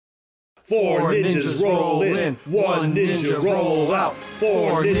Four ninjas roll in, one ninja roll out.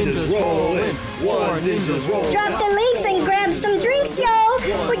 Four ninjas roll in, one ninjas roll out. Drop the links and grab some drinks,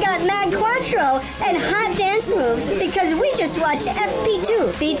 yo! We got Mad Quattro and hot dance moves because we just watched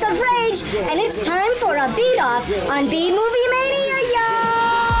FP2, Beats of Rage, and it's time for a beat-off on B-Movie Mania, yo!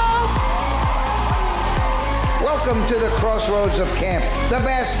 Welcome to the crossroads of camp, the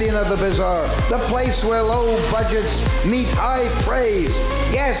bastion of the bizarre, the place where low budgets meet high praise.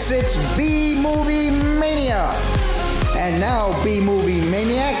 Yes, it's B-Movie Mania. And now, B-Movie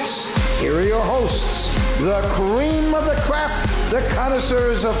Maniacs, here are your hosts, the cream of the crop, the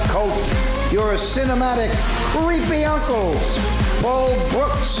connoisseurs of cult, your cinematic creepy uncles, Paul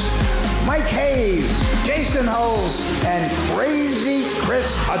Brooks, Mike Hayes, Jason Huls, and crazy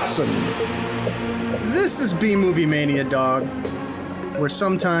Chris Hutson. This is B-Movie Mania, dog, where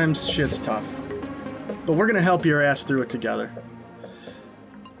sometimes shit's tough, but we're gonna help your ass through it together.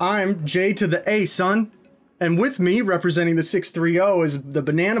 I'm J to the A, son, and with me, representing the 630, is the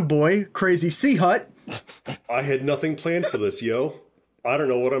banana boy, Crazy C Hut. I had nothing planned for this, yo. I don't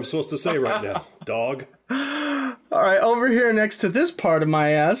know what I'm supposed to say right now, dog. All right, over here next to this part of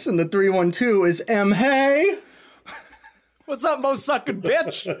my ass in the 312 is M. Hey. What's up, mo sucking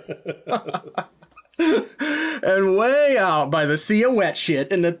bitch? And way out by the sea of wet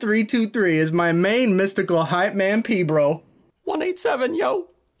shit in the 323 is my main mystical hype man, P-Bro. 187, yo.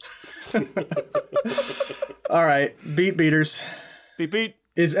 All right, beaters. Beat.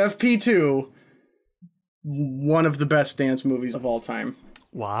 Is FP2 one of the best dance movies of all time?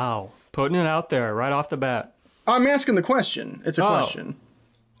 Wow. Putting it out there right off the bat. I'm asking the question. It's a question.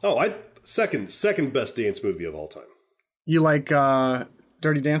 Oh, second best dance movie of all time. You like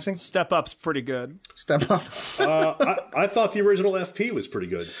Dirty Dancing? Step Up's pretty good. Step Up. I thought the original FP was pretty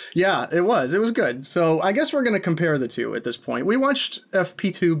good. Yeah, it was. It was good. So I guess we're going to compare the two at this point. We watched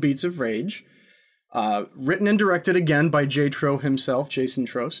FP2 Beats of Rage, written and directed again by J-tro himself, Jason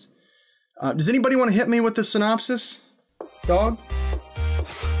Trost. Does anybody want to hit me with the synopsis, dog?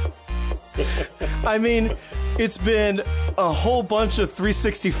 I mean, it's been a whole bunch of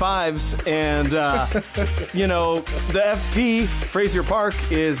 365s, and, you know, the FP, Frazier Park,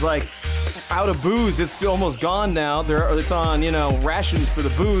 is, like, out of booze. It's almost gone now. It's on, you know, rations for the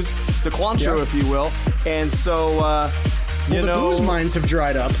booze, the Cointreau, if you will. And so, you know... the booze mines have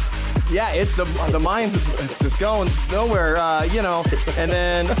dried up. Yeah, it's the mines, it's just going nowhere, you know, and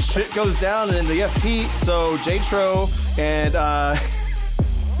then shit goes down in the FP, so J-tro and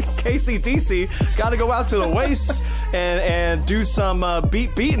KCDC got to go out to the wastes and do some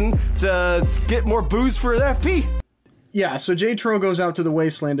beating to get more booze for the FP. Yeah, so J-tro goes out to the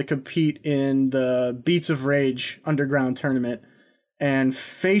wasteland to compete in the Beats of Rage underground tournament and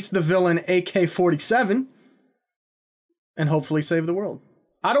face the villain AK-47 and hopefully save the world.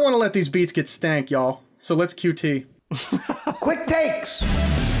 I don't want to let these beats get stank, y'all. So let's QT. Quick takes.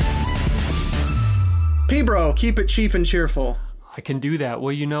 P-Bro, keep it cheap and cheerful. I can do that.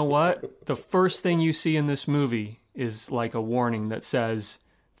 Well, you know what? The first thing you see in this movie is like a warning that says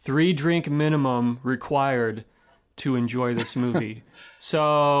 3 drink minimum required to enjoy this movie.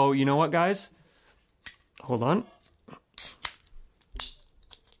 So, you know what, guys? Hold on.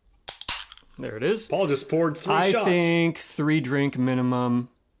 There it is. Paul just poured 3 shots. I think 3 drink minimum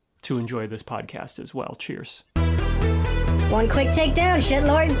to enjoy this podcast as well. Cheers. One quick takedown,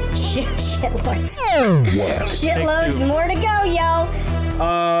 shitlords. Shitlords. Shitloads more to go,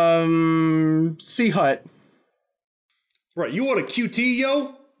 yo. C-Hut. Right, you want a QT,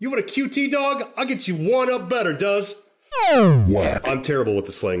 yo? You want a QT, dog? I'll get you one up better, does? What? I'm terrible with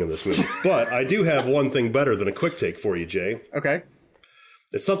the slang in this movie, but I do have one thing better than a quick take for you, Jay. Okay.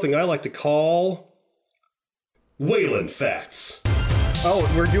 It's something I like to call Wayland Facts. Oh,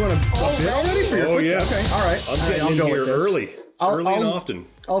 we're doing a bit already for you. Oh, yeah. Okay, all right. I'm getting in here early and often.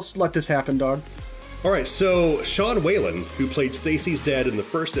 I'll let this happen, dog. All right, so Sean Wayland, who played Stacy's dad in the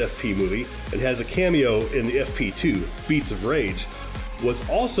first FP movie and has a cameo in the FP2, Beats of Rage, was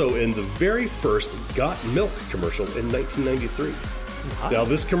also in the very first Got Milk commercial in 1993. Wow. Now,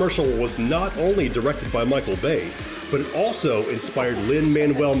 this commercial was not only directed by Michael Bay, but it also inspired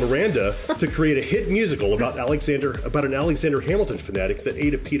Lin-Manuel Miranda to create a hit musical about an Alexander Hamilton fanatic that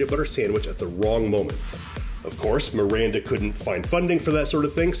ate a peanut butter sandwich at the wrong moment. Of course, Miranda couldn't find funding for that sort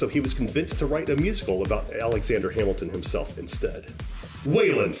of thing, so he was convinced to write a musical about Alexander Hamilton himself instead.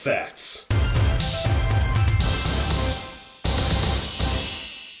 Wayland Facts.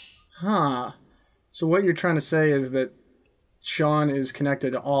 Huh. So what you're trying to say is that Sean is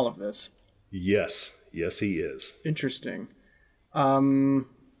connected to all of this? Yes. Yes, he is. Interesting. Well,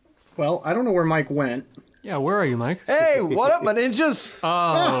 I don't know where Mike went. Yeah, where are you, Mike? Hey, what up, my ninjas?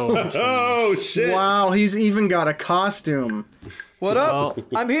 Oh, Oh, shit. Wow, he's even got a costume. What up?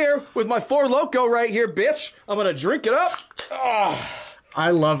 I'm here with my Four Loko right here, bitch. I'm gonna drink it up.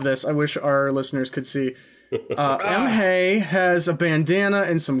 I love this. I wish our listeners could see. M. Hay has a bandana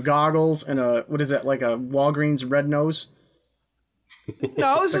and some goggles and a, what is that, like a Walgreens red nose?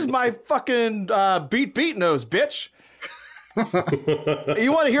 No, this is my fucking beat nose, bitch.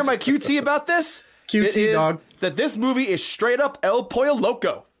 You want to hear my QT about this? QT, It is dog. that this movie is straight up El Pollo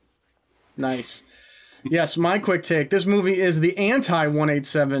Loco. Nice. Yes, my quick take. This movie is the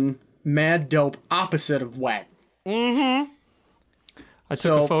anti-187 mad dope opposite of wet. I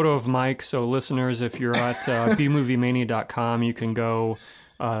took a photo of Mike, so listeners, if you're at bmoviemania.com, you can go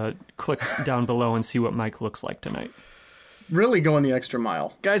click down below and see what Mike looks like tonight. Really going the extra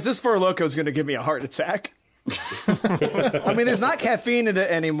mile. Guys, this Four Loko is going to give me a heart attack. I mean, there's not caffeine in it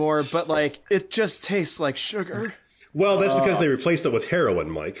anymore, but like it just tastes like sugar. Well, that's because they replaced it with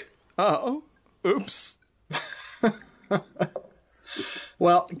heroin, Mike. Oh, oops.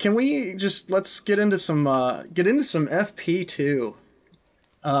 Well, can we just let's get into some FP2.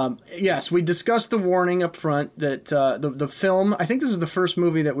 Yes, we discussed the warning up front that the film. I think this is the first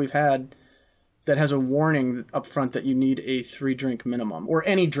movie that we've had that has a warning up front that you need a 3-drink minimum or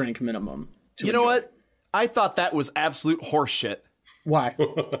any drink minimum. You know what? I thought that was absolute horseshit. Why?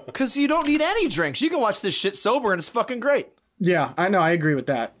 Because you don't need any drinks. You can watch this shit sober and it's fucking great. Yeah, I know. I agree with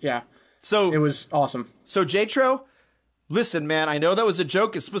that. Yeah. So It was awesome. So J-tro, listen, man, I know that was a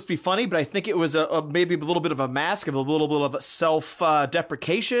joke. It's supposed to be funny, but I think it was maybe a little bit of a mask of a little bit of a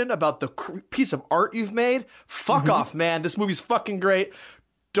self-deprecation about the piece of art you've made. Fuck off, man. This movie's fucking great.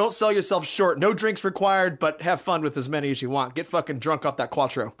 Don't sell yourself short. No drinks required, but have fun with as many as you want. Get fucking drunk off that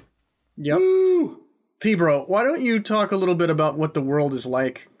Quattro. Yep. Woo! P-Bro, why don't you talk a little bit about what the world is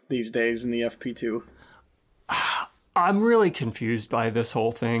like these days in the FP2? I'm really confused by this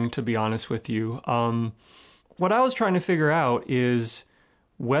whole thing, to be honest with you. What I was trying to figure out is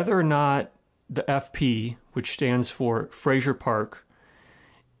whether or not the FP, which stands for Fraser Park,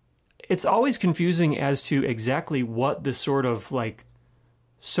 it's always confusing as to exactly what the sort of like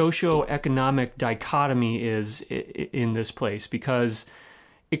socioeconomic dichotomy is in this place, because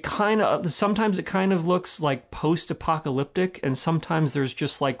sometimes it kind of looks like post-apocalyptic, and sometimes there's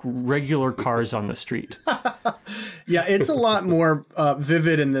just like regular cars on the street. Yeah, it's a lot more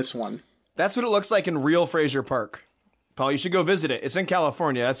vivid in this one. That's what it looks like in real Fraser Park. Paul, you should go visit it. It's in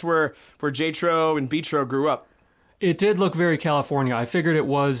California. That's where J-tro and B-tro grew up. It did look very California. I figured it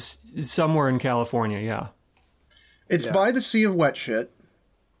was somewhere in California, yeah. It's by the Sea of Wet Shit,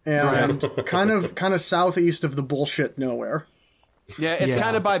 and kind of southeast of the bullshit nowhere. Yeah, it's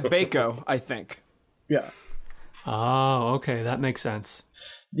kind of by Baco, I think. Yeah. Oh, okay, that makes sense.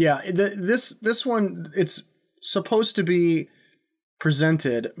 Yeah, this one, it's supposed to be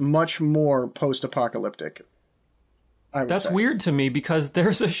presented much more post-apocalyptic. That's weird to me, because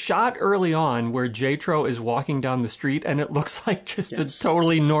there's a shot early on where J-tro is walking down the street and it looks like just a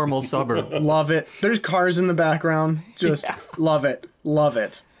totally normal suburb. Love it. There's cars in the background. Just love it. Love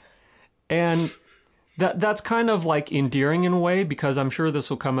it. And that's kind of like endearing in a way, because I'm sure this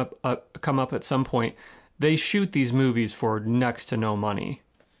will come up at some point. They shoot these movies for next to no money.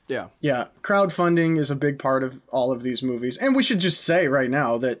 Yeah. Yeah. Crowdfunding is a big part of all of these movies. And we should just say right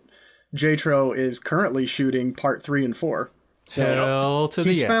now that J-tro is currently shooting part 3 and 4. Hell to the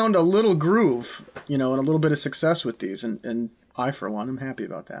He's found a little groove, and a little bit of success with these. And I, for one, am happy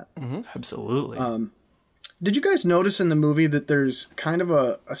about that. Mm-hmm. Absolutely. Did you guys notice in the movie that there's kind of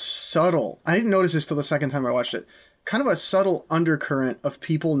a subtle, I didn't notice this till the second time I watched it, kind of a subtle undercurrent of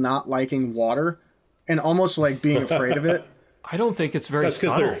people not liking water and almost like being afraid of it? I don't think it's very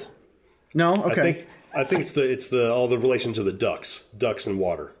subtle. No? Okay. I think it's the all the relation to the ducks and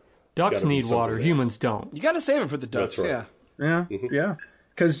water. Ducks need water. Humans don't. You got to save it for the ducks, That's right. yeah. Yeah, yeah.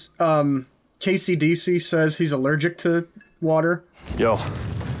 Because KCDC says he's allergic to water. Yo,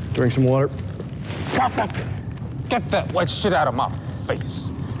 drink some water. Get that wet shit out of my face.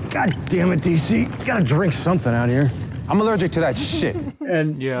 God damn it, DC. You gotta drink something out here. I'm allergic to that shit.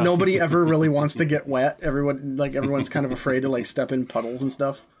 And nobody ever really wants to get wet. Everyone's kind of afraid to like step in puddles and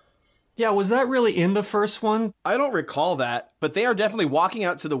stuff. Yeah, was that really in the first one? I don't recall that, but they are definitely walking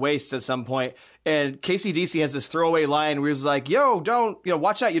out to the waist at some point, and KCDC has this throwaway line where he's like, yo,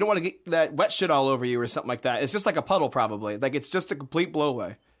 watch out, you don't want to get that wet shit all over you or something like that. It's just like a puddle, probably. Like, it's just a complete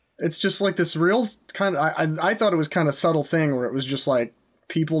blowaway. It's just like this real kind of, I thought it was kind of subtle thing where it was just like,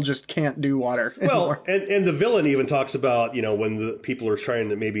 people just can't do water anymore. Well, and the villain even talks about, when the people are trying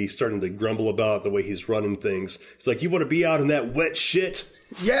to maybe starting to grumble about the way he's running things. It's like, you want to be out in that wet shit?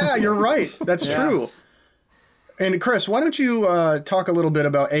 Yeah, you're right. That's true. And Chris, why don't you talk a little bit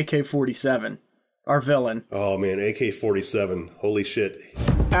about AK-47, our villain? Oh man, AK-47, holy shit.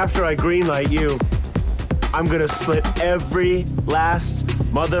 After I greenlight you, I'm gonna slit every last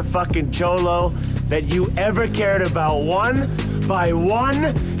motherfucking cholo that you ever cared about, one by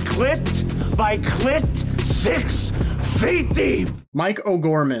one, clit by clit, 6 feet deep. Mike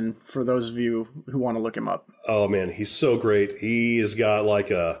O'Gorman, for those of you who want to look him up. Oh man, he's so great. He has got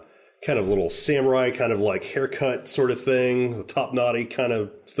like a kind of little samurai kind of like haircut sort of thing, the top knotty kind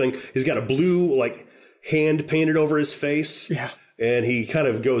of thing. He's got a blue like hand painted over his face. Yeah. And he kind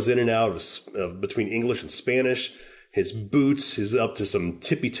of goes in and out of between English and Spanish. His boots is up to some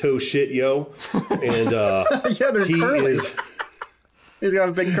tippy toe shit, yo. And yeah, they're curly. He's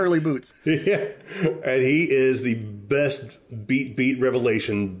got big curly boots. Yeah, and he is the best beat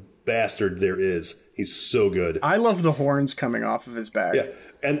revelation bastard there is. He's so good. I love the horns coming off of his back. Yeah,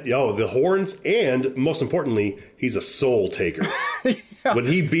 and the horns, and most importantly, he's a soul taker. Yeah. When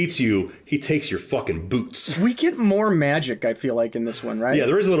he beats you, he takes your fucking boots. We get more magic, I feel like, in this one, right? Yeah,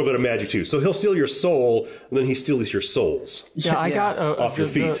 there is a little bit of magic too. So he'll steal your soul, and then he steals your souls. Yeah, I got off your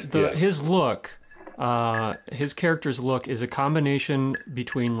feet. His look. His character's look is a combination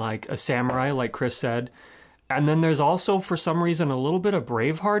between like a samurai, like Chris said, and then there's also for some reason a little bit of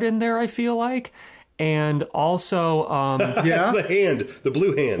Braveheart in there, I feel like, and also yeah, it's the hand, the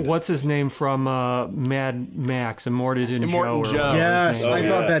blue hand. What's his name from Mad Max, Immortan Joe? Yes, I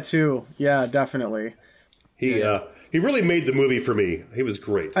thought that too. Yeah, definitely. He really made the movie for me. He was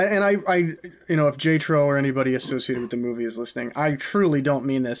great. And I you know, if J-tro or anybody associated with the movie is listening, I truly don't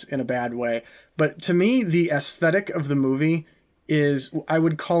mean this in a bad way. But to me, the aesthetic of the movie is, I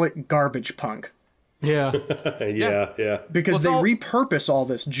would call it garbage punk. Yeah. Yeah. Because they repurpose all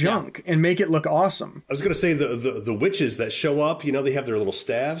this junk and make it look awesome. I was going to say the witches that show up, you know, they have their little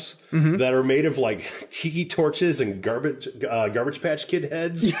staves that are made of like tiki torches and Garbage Patch Kid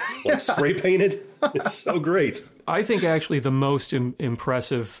heads, like spray painted. It's so great. I think actually the most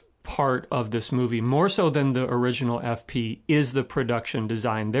impressive part of this movie, more so than the original FP, is the production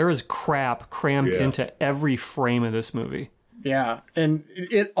design. There is crap crammed into every frame of this movie. Yeah, and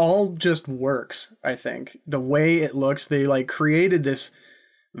it all just works, I think. The way it looks, they like created this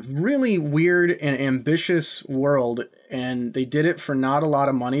really weird and ambitious world, and they did it for not a lot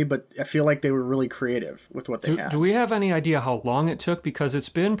of money, but I feel like they were really creative with what they had. Do we have any idea how long it took? Because it's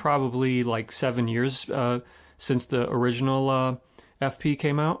been probably like 7 years since the original FP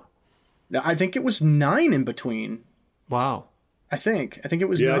came out. I think it was 9 in between. Wow. I think it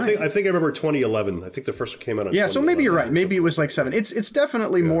was 9. I think I remember 2011. I think the first one came out on 2011. So maybe you're right. Maybe it was like 7. It's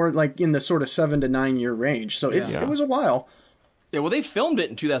definitely more like in the sort of 7 to 9 year range. So it was a while. Yeah, well, they filmed it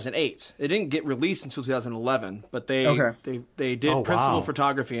in 2008. It didn't get released until 2011, but they did principal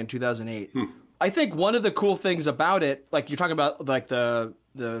photography in 2008. I think one of the cool things about it, like you're talking about, like the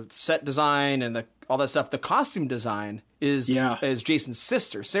set design and all that stuff, the costume design is Jason's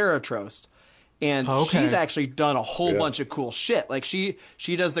sister, Sarah Trost. And she's actually done a whole bunch of cool shit. Like she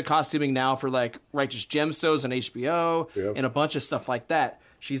does the costuming now for like Righteous Gemstones on HBO and a bunch of stuff like that.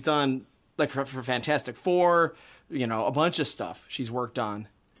 She's done like for Fantastic Four, you know, a bunch of stuff she's worked on.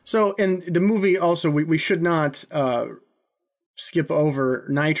 So in the movie also, we should not skip over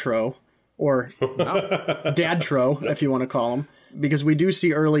Nitro or Dadtro, if you want to call him, because we do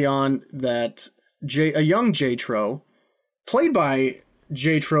see early on that a young J-tro, played by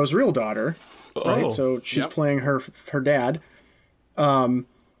J-tro's real daughter, right? So she's playing her dad,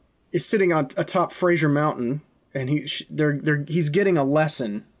 is sitting on atop Fraser Mountain, and he's getting a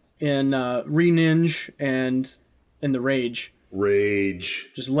lesson in Reninj and in the Rage.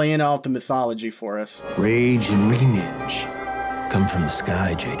 Just laying out the mythology for us. Rage and Reninj come from the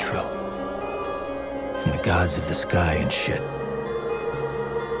sky, J-tro. From the gods of the sky and shit.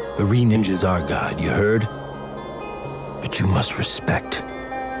 But Reninj is our god, you heard? But you must respect.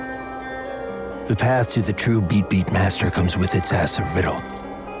 The path to the true beat master comes with its ass a riddle.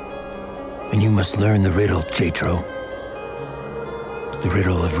 And you must learn the riddle, J-tro. The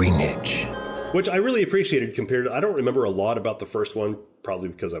riddle of Reninj. Which I really appreciated compared to, I don't remember a lot about the first one, probably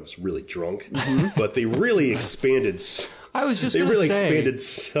because I was really drunk, but they really expanded. I was just going to say. They really expanded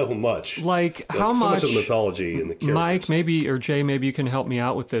so much. Like how so much much of the mythology and the characters. Mike, maybe, or Jay, maybe you can help me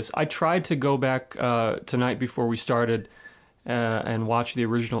out with this. I tried to go back tonight before we started and watch the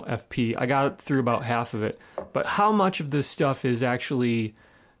original FP. I got through about half of it. But how much of this stuff is actually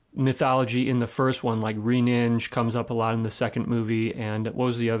mythology in the first one? Like Reninj comes up a lot in the second movie. And what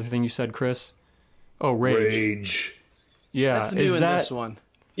was the other thing you said, Chris? Oh, Rage. Yeah. That's new in this one.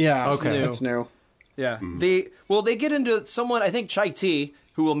 Yeah, okay. That's new. Yeah. They get into someone, I think Chai T,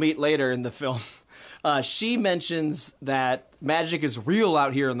 who we'll meet later in the film, she mentions that magic is real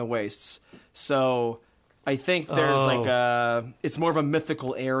out here in the wastes. So I think there's it's more of a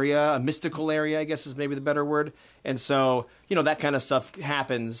mystical area, I guess is maybe the better word. And so, that kind of stuff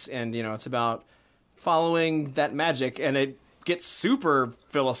happens, and, it's about following that magic, and it gets super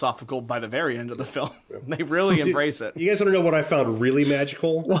philosophical by the very end of the film. They really embrace it. You guys want to know what I found really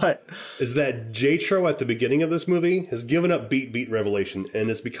magical? What? Is that J-tro at the beginning of this movie has given up Beat Revelation and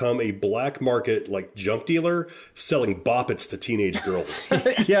has become a black market, junk dealer selling boppets to teenage girls.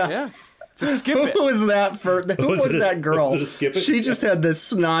 Yeah. To skip it. Who was that that girl? Was it a skip it? She just had the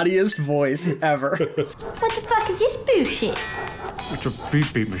snottiest voice ever. What the fuck is this bullshit? It's a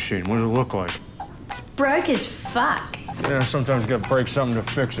beat machine. What does it look like? It's broke as fuck. Yeah, sometimes you gotta break something to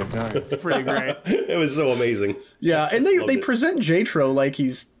fix it. It's pretty great. It was so amazing. Yeah, and they present J-tro like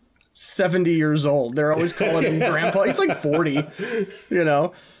he's 70 years old. They're always calling him grandpa. He's like 40,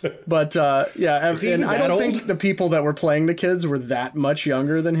 But and I don't think the people that were playing the kids were that much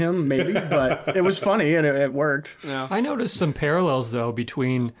younger than him, maybe. But it was funny and it worked. Yeah. I noticed some parallels though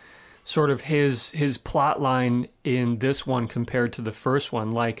between sort of his plot line in this one compared to the first one.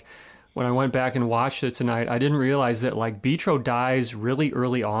 Like when I went back and watched it tonight, I didn't realize that J-tro dies really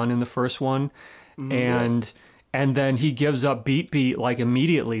early on in the first one, and then he gives up Beat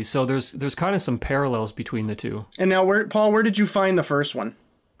immediately. So there's kind of some parallels between the two. And now, where did you find the first one?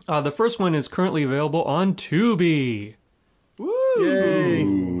 The first one is currently available on Tubi. Woo!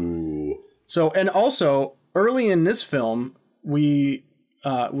 Yay! So, and also early in this film, we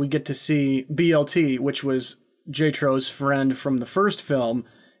get to see BLT, which was J-tro's friend from the first film.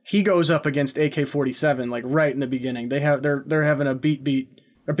 He goes up against AK-47 right in the beginning. They're having a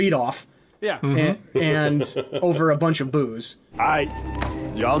beat off. Yeah. And over a bunch of booze. Alright,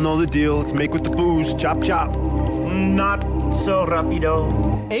 y'all know the deal. Let's make with the booze. Chop chop. Not so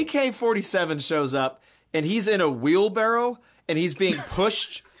rapido. AK-47 shows up, and he's in a wheelbarrow, and he's being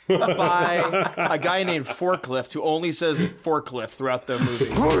pushed by a guy named Forklift, who only says Forklift throughout the movie.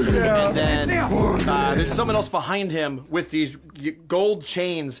 And then there's someone else behind him with these gold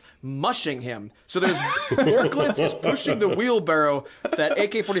chains mushing him. So there's Forklift is pushing the wheelbarrow that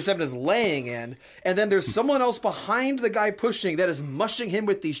AK-47 is laying in, and then there's someone else behind the guy pushing that is mushing him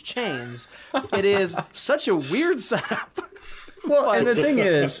with these chains. It is such a weird setup. Well, and the thing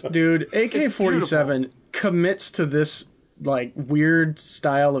is, dude, AK-47 commits to this weird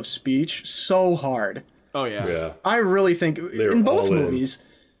style of speech so hard. Oh yeah. I really think in both movies,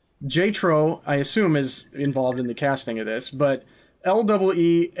 J-tro, I assume, is involved in the casting of this, but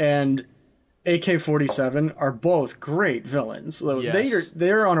LEE and AK-47 are both great villains. Yes.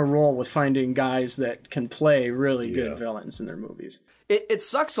 They're on a roll with finding guys that can play really good villains in their movies. It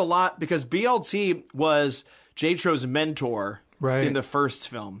sucks a lot because BLT was J-tro's mentor in the first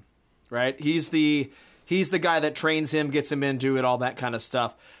film, right? He's the guy that trains him, gets him into it, all that kind of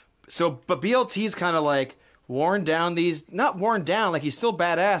stuff. So, but BLT's kind of worn down not worn down, he's still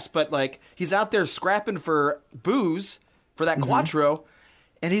badass, but he's out there scrapping for booze for that Quattro,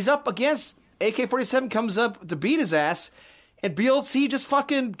 and he's up against AK-47 comes up to beat his ass, and BLT just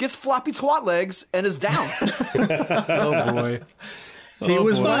fucking gets floppy twat legs and is down. Oh boy. He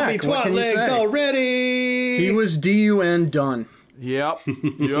was floppy twat legs already. He was DUN done. Yep.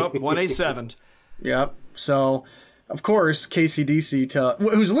 187. Yep. So, of course, KCDC,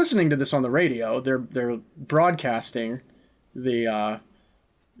 who's listening to this on the radio, they're broadcasting the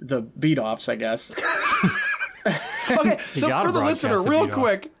beat-offs, I guess. Okay, so for the listener, real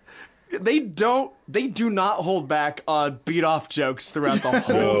quick, they do not hold back on beat-off jokes throughout the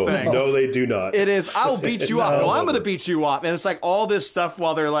whole thing. No, they do not. It is, I'll beat you up. No, I'm going to beat you up. And it's all this stuff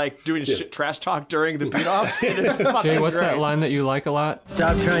while they're doing shit trash talk during the beat-offs. Jay, what's that line that you like a lot?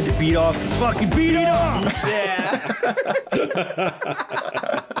 Stop trying to beat off the fucking beat off! Yeah.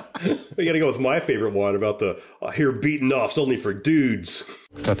 You got to go with my favorite one about the here beating off's only for dudes.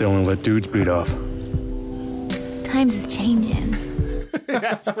 I thought they only let dudes beat off. Times is changing.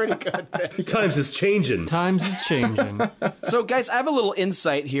 That's pretty good, man. Times is changing. Times is changing. So, guys, I have a little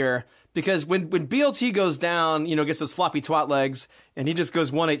insight here because when BLT goes down, gets those floppy twat legs, and he just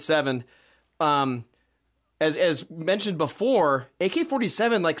goes 187. As mentioned before,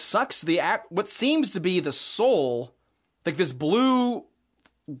 AK-47 sucks what seems to be the soul, this blue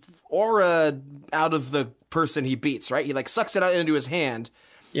aura out of the person he beats. Right? He sucks it out into his hand.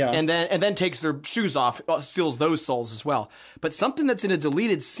 Yeah. And then takes their shoes off, steals those souls as well. But something that's in a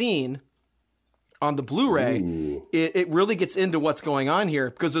deleted scene on the Blu-ray, it really gets into what's going on here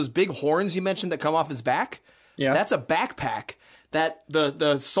because those big horns you mentioned that come off his back, that's a backpack that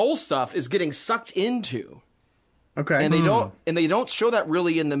the soul stuff is getting sucked into. Okay. And they don't show that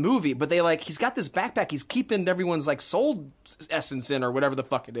really in the movie, but he's got this backpack. He's keeping everyone's like soul essence in, or whatever the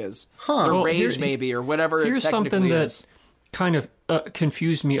fuck it is, or rage maybe, or whatever. Here's it something that is. kind of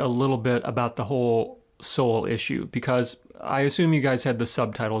confused me a little bit about the whole soul issue, because I assume you guys had the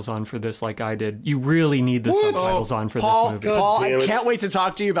subtitles on for this, like I did. You really need the subtitles on for this movie. Paul, I can't wait to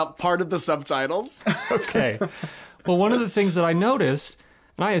talk to you about part of the subtitles. Okay. Well, one of the things that I noticed,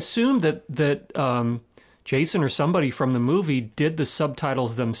 and I assumed that Jason or somebody from the movie did the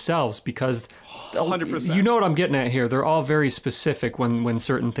subtitles themselves, because 100%. You know what I'm getting at here. They're all very specific when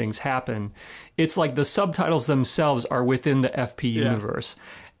certain things happen. It's like the subtitles themselves are within the FP universe.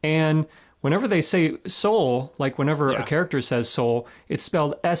 And whenever they say soul, like whenever a character says soul, it's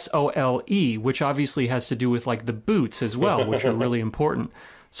spelled S-O-L-E, which obviously has to do with like the boots as well, which are really important.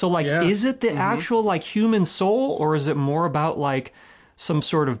 So like, is it the actual like human soul, or is it more about like some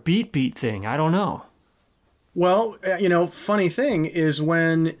sort of beat thing? I don't know. Well, funny thing is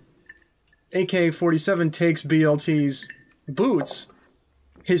when AK-47 takes BLT's boots,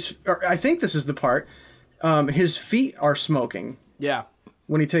 I think this is the part, his feet are smoking. Yeah.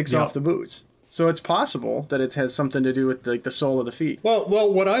 When he takes off the boots. So it's possible that it has something to do with like the sole of the feet. Well,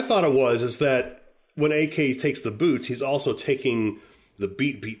 what I thought it was is that when AK takes the boots, he's also taking the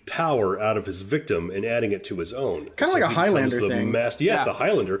beat power out of his victim and adding it to his own. Kind of like a Highlander thing. It's a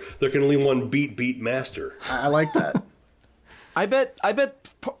Highlander. There can only one beat master. I like that. I bet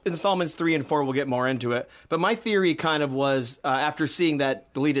installments 3 and 4 will get more into it. But my theory kind of was, after seeing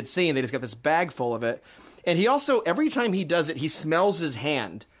that deleted scene, they just got this bag full of it. And he also, every time he does it, he smells his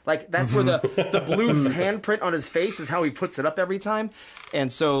hand. Like, that's where the blue handprint on his face is how he puts it up every time.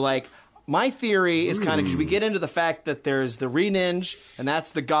 And so, like, my theory is kind of, because we get into the fact that there's the Reninj, and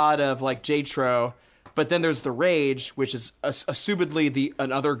that's the god of, like, J-tro. But then there's the Rage, which is assumedly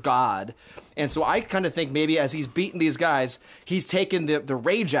another god. And so I kind of think maybe as he's beating these guys, he's taking the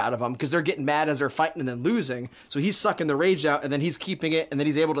rage out of them, because they're getting mad as they're fighting and then losing. So he's sucking the rage out, and then he's keeping it, and then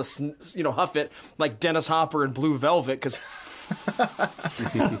he's able to, huff it like Dennis Hopper in Blue Velvet, because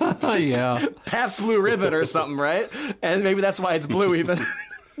yeah, Pabst Blue Ribbon or something, right? And maybe that's why it's blue even.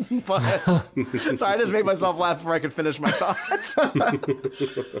 But sorry, I just made myself laugh before I could finish my thoughts.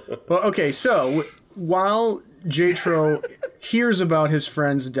 Well, okay, so while J-tro hears about his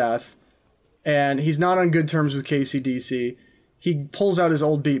friend's death, and he's not on good terms with KCDC, he pulls out his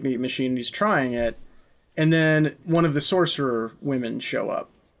old beat machine and he's trying it, and then one of the sorcerer women show up.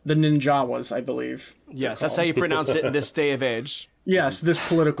 The Ninjawas, I believe. Yes, that's how you pronounce it in this day of age. Yes, this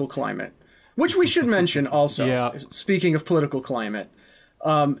political climate. Which we should mention also, speaking of political climate.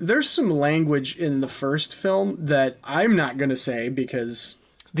 There's some language in the first film that I'm not going to say because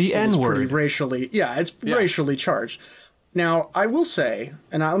the N-word. Pretty racially, it's racially charged. Now, I will say,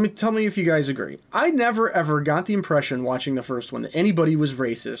 and tell me if you guys agree, I never ever got the impression watching the first one that anybody was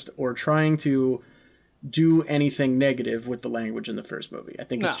racist or trying to do anything negative with the language in the first movie. I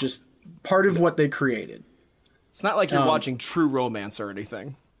think it's just part of what they created. It's not like you're watching True Romance or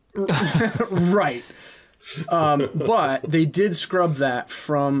anything. Right. But they did scrub that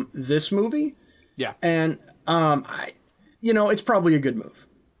from this movie. Yeah. And, it's probably a good move.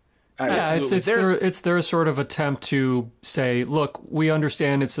 It's their sort of attempt to say, look, we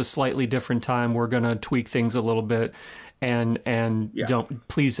understand it's a slightly different time. We're going to tweak things a little bit, and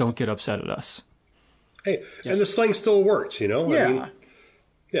please don't get upset at us. Hey, and the slang still works, Yeah. I mean,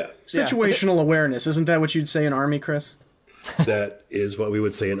 situational awareness. Isn't that what you'd say in Army, Chris? That is what we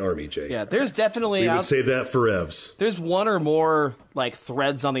would say in Army, Jay. Yeah, there's definitely... We would say that for Evs. There's one or more like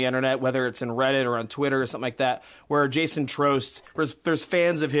threads on the internet, whether it's in Reddit or on Twitter or something like that, where Jason Trost, there's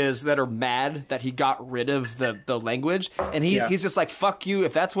fans of his that are mad that he got rid of the language, and he's just like, fuck you,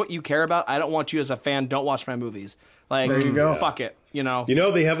 if that's what you care about, I don't want you as a fan, don't watch my movies. Like, there you go. Fuck it,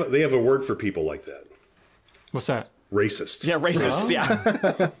 They have a word for people like that. What's that? Racist. Yeah, racists,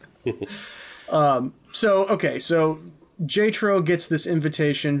 So J-tro gets this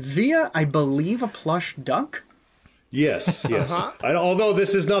invitation via, I believe, a plush duck? Yes. Although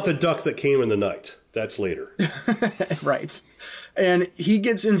this is not the duck that came in the night. That's later. Right. And he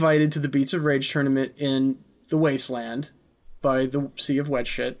gets invited to the Beats of Rage tournament in the Wasteland by the Sea of Wet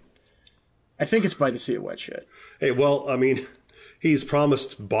Shit. I think it's by the Sea of Wet Shit. Hey, well, I mean... He's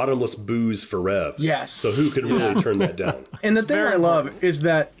promised bottomless booze for Revs. Yes. So who could really turn that down? And the thing I love is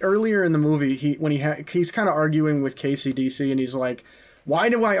that earlier in the movie, he's kind of arguing with KCDC, and he's like, why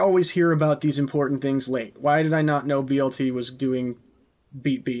do I always hear about these important things late? Why did I not know BLT was doing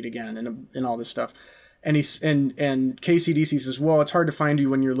beat again and all this stuff? And KCDC says, well, it's hard to find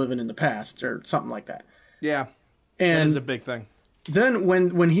you when you're living in the past or something like that. Yeah. And that is a big thing. Then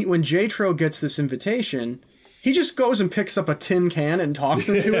when J-tro gets this invitation, He just goes and picks up a tin can and talks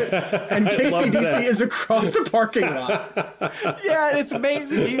into it, and KCDC is across the parking lot. Yeah, it's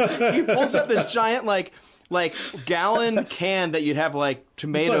amazing. He pulls up this giant like gallon can that you'd have like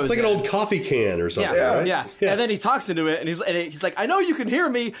tomatoes. It's like an old coffee can or something. Yeah, right? yeah. And then he talks into it, and he's like, "I know you can hear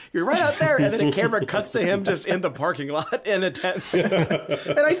me. You're right out there." And then the camera cuts to him just in the parking lot in a tent.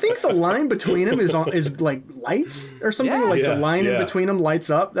 And I think the line between them is like lights or something. Yeah. Like the line in between them lights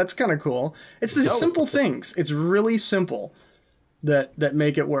up. That's kind of cool. It's these simple things. It's really simple that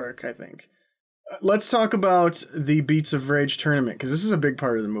make it work, I think. Let's talk about the Beats of Rage tournament, because this is a big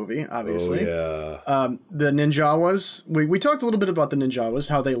part of the movie, obviously. Oh, yeah. The Ninjawas. We talked a little bit about the Ninjawas,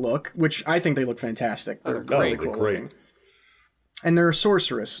 how they look, which I think they look fantastic. They're really cool looking. And they're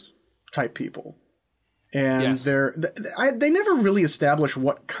sorceress type people. And they never really establish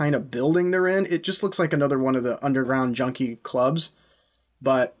what kind of building they're in. It just looks like another one of the underground junkie clubs.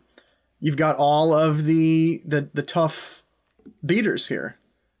 But you've got all of the tough beaters here.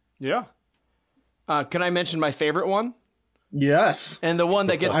 Yeah. Can I mention my favorite one? Yes. And the one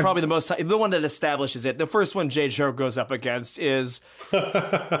that gets probably the most, the one that establishes it. The first one J-tro goes up against is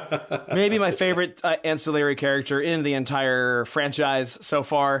maybe my favorite ancillary character in the entire franchise so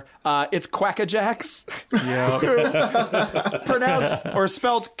far. It's Quackajax. Yeah. Pronounced or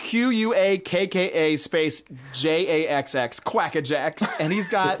spelled Quakka space JAXX. Quackajax. And he's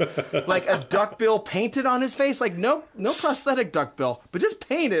got like a duckbill painted on his face. Like no prosthetic duckbill, but just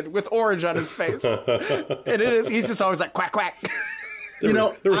painted with orange on his face. And he's just always like quack quack. There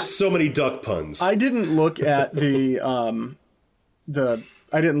were so many duck puns. I didn't look at the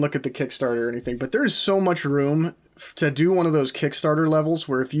Kickstarter or anything, but there's so much room to do one of those Kickstarter levels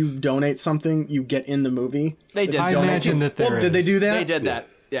where if you donate something, you get in the movie. They did. I imagine that there did they do that? They did that.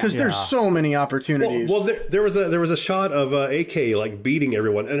 Because there's so many opportunities. Well, there was a shot of AK like beating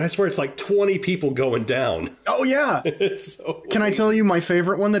everyone, and I swear it's like 20 people going down. Oh yeah. Can I tell you my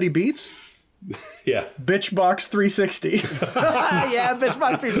favorite one that he beats? Yeah. Bitchbox 360. Yeah,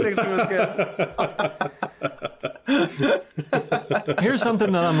 Bitchbox 360 was good. Here's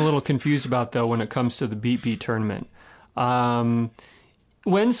something that I'm a little confused about, though, when it comes to the Beat tournament. When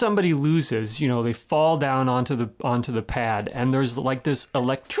somebody loses, they fall down onto the pad, and there's like this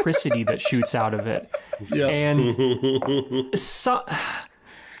electricity that shoots out of it. Yeah. And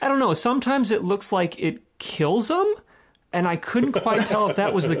I don't know, sometimes it looks like it kills them. And I couldn't quite tell if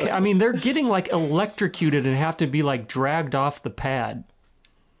that was the case. I mean, they're getting like electrocuted and have to be like dragged off the pad.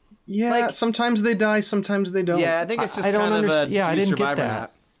 Yeah, sometimes they die, sometimes they don't. Yeah, I think it's just kind of a I didn't get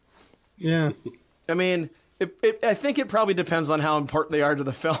that. Yeah. I mean, I think it probably depends on how important they are to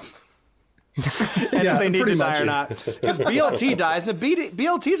the film. And if they need to die or not. Because BLT dies, and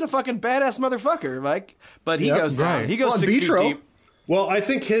BLT's a fucking badass motherfucker, but he goes down. Right. He goes 6 feet deep. Well, I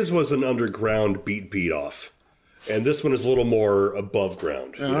think his was an underground beat off. And this one is a little more above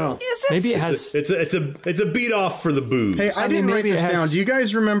ground. Oh. Is it? Maybe it has. It's a beat off for the booze. Hey, I didn't write this down. Do you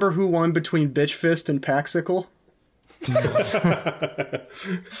guys remember who won between Bitch Fist and Paxicle? Can't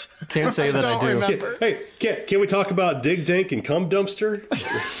say that I do. Remember. Can we talk about Dig Dink and Cum Dumpster?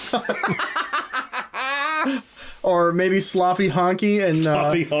 Or maybe Sloppy Honky and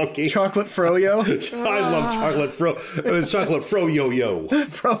Chocolate Froyo. I love Chocolate Fro. It was Chocolate Fro-Yo-Yo.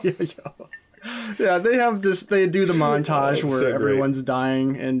 Fro-Yo-Yo. Yeah, they have this. They do the montage where everyone's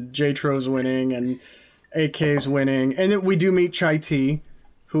dying and J-tro's winning and AK's winning, and then we do meet Chai T,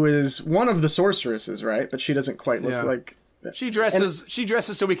 who is one of the sorceresses, right? But she doesn't quite look like. She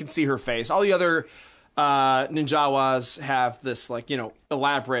dresses so we can see her face. All the other ninjawas have this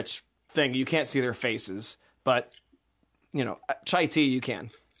elaborate thing. You can't see their faces, but Chai T you can.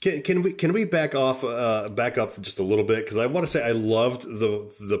 Can we back up for just a little bit, because I want to say I loved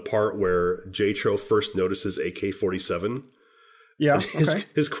the part where J-tro first notices AK-47. Yeah.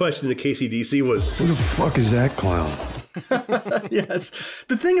 His question to KCDC was, "Who the fuck is that clown?" Yes.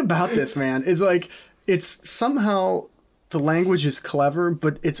 The thing about this, man, is like it's somehow the language is clever,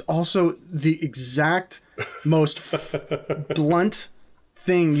 but it's also the exact most blunt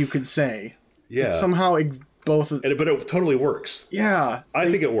thing you could say. Yeah. It's somehow but it totally works. Yeah. I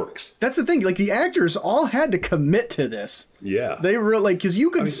think it works. That's the thing. Like, the actors all had to commit to this. Yeah. They really, because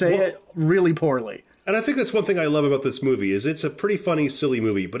you could say it really poorly. And I think that's one thing I love about this movie is it's a pretty funny, silly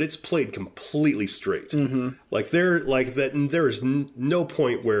movie, but it's played completely straight. Mm-hmm. There is no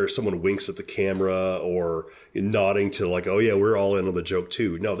point where someone winks at the camera or nodding to like, oh yeah, we're all in on the joke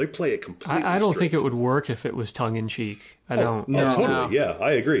too. No, they play it completely I don't straight. think it would work if it was tongue in cheek. I don't. No, totally. Yeah,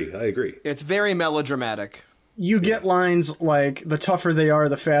 I agree. It's very melodramatic. You get lines like, the tougher they are,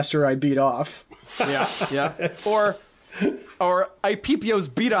 the faster I beat off. Yeah. Or I peep yo's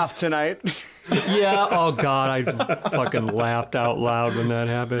beat off tonight. Yeah, oh God, I fucking laughed out loud when that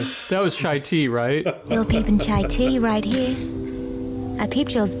happened. That was chai tea, right? You're peeping chai tea right here. I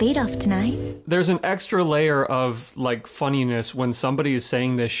peeped yours beat off tonight. There's an extra layer of, like, funniness when somebody is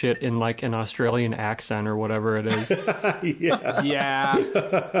saying this shit in, like, an Australian accent or whatever it is.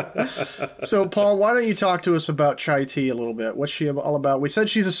 Yeah. So, Paul, why don't you talk to us about chai tea a little bit? What's she all about? We said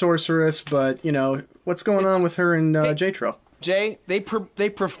she's a sorceress, but, you know, what's going on with her and J-tro? Jay, they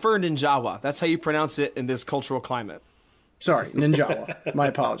prefer Ninjawa. That's how you pronounce it in this cultural climate. Sorry, Ninjawa. My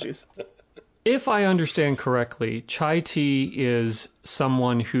apologies. If I understand correctly, chai tea is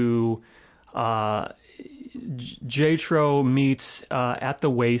someone who J-tro meets at the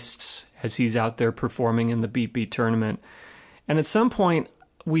Wastes as he's out there performing in the Beat Beat tournament. And at some point,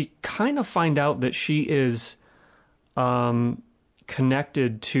 we kind of find out that she is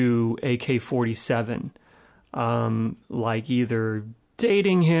connected to AK-47. Like either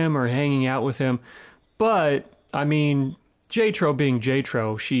dating him or hanging out with him. But, I mean, J-tro being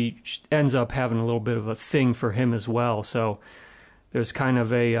J-tro, she ends up having a little bit of a thing for him as well. So there's kind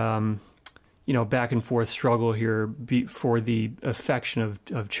of a, you know, back and forth struggle here for the affection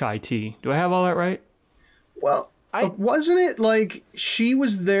of chai tea. Do I have all that right? Well, wasn't it like she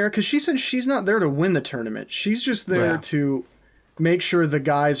was there, because she said she's not there to win the tournament. She's just there to make sure the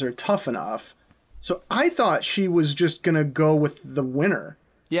guys are tough enough. So I thought she was just going to go with the winner.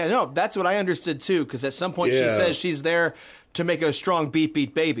 Yeah, no, that's what I understood too, because at some point she says she's there to make a strong Beat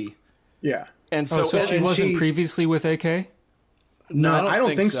Beat baby. Yeah. And so, so she wasn't previously with AK? No, I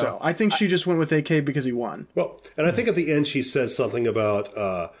don't think so. I think she just went with AK because he won. Well, and I think at the end she says something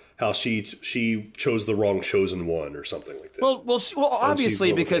about how she chose the wrong chosen one or something like that. Well,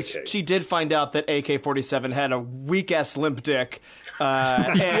 obviously because she did find out that AK-47 had a weak ass limp dick.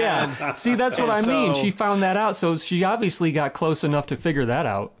 Yeah, see, that's what I mean. She found that out, so she obviously got close enough to figure that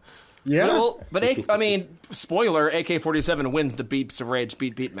out. Yeah, but I mean, spoiler: AK-47 wins the Beats of Rage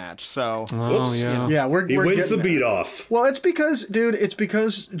Beat Beat match. So, yeah, he wins the beat off. Well, it's because, dude,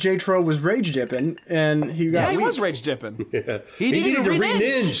 J-tro was rage dipping, and he got he was rage dipping. Yeah. He needed to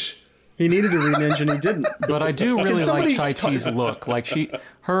Reninj. He needed to Reninj, and he didn't. But I do really like chai tea's look. Like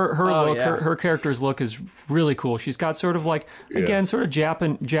her look, her character's look is really cool. She's got sort of like, again, sort of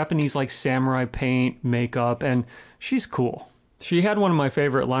Japanese like samurai paint, makeup, and she's cool. She had one of my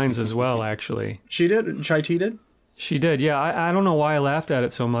favorite lines as well, actually. She did? Chai tea did? She did, yeah. I don't know why I laughed at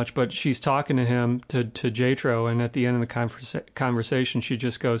it so much, but she's talking to him, to J-tro, and at the end of the conversation, she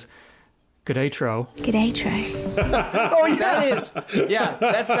just goes, "G'day, Tro." G'day, Tro. Oh, yeah.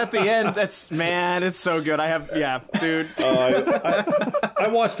 That's at the end. Man, it's so good. Dude. I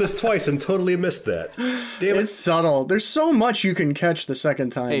watched this twice and totally missed that. Damn it. It's subtle. There's so much you can catch the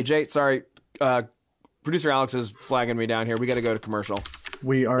second time. Hey, Jay, sorry. Producer Alex is flagging me down here. We got to go to commercial.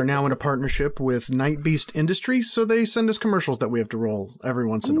 We are now in a partnership with Night Beast Industries, so they send us commercials that we have to roll every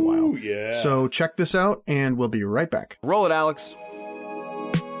once in a while. Yeah. So check this out, and we'll be right back. Roll it, Alex.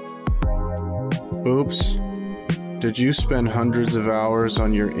 Oops. Did you spend hundreds of hours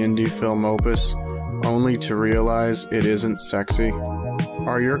on your indie film opus, only to realize it isn't sexy?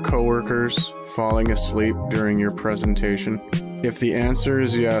 Are your coworkers falling asleep during your presentation? If the answer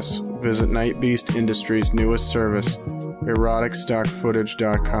is yes, visit Night Beast Industries' newest service,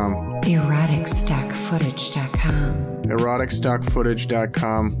 eroticstockfootage.com. Eroticstockfootage.com.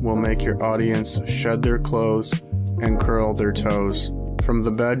 Eroticstockfootage.com will make your audience shed their clothes and curl their toes. From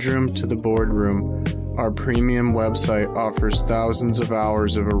the bedroom to the boardroom, our premium website offers thousands of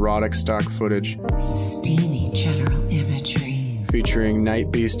hours of erotic stock footage. Steamy general imagery. Featuring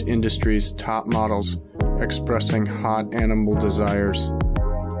Night Beast Industries' top models expressing hot animal desires.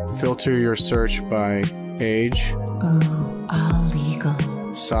 Filter your search by age. Ooh, all legal.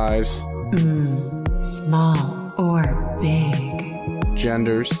 Size. Small or big.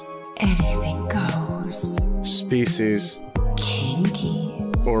 Genders. Anything goes. Species. Kinky.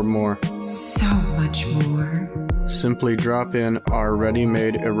 Or more. So much more. Simply drop in our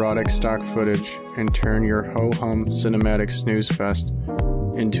ready-made erotic stock footage and turn your ho-hum cinematic snooze fest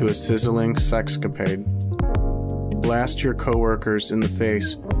into a sizzling sexcapade. Blast your coworkers in the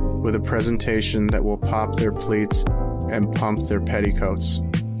face with a presentation that will pop their pleats and pump their petticoats.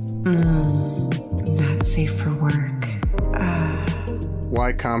 Not safe for work.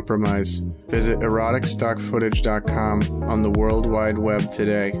 Why compromise? Visit eroticstockfootage.com on the World Wide Web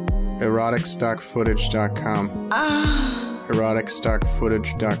today. Eroticstockfootage.com.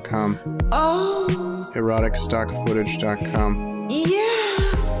 Eroticstockfootage.com. Oh. Eroticstockfootage.com.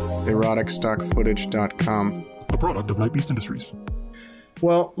 Yes. Eroticstockfootage.com. A product of Night Beast Industries.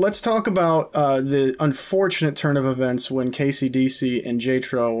 Well, let's talk about the unfortunate turn of events when KCDC and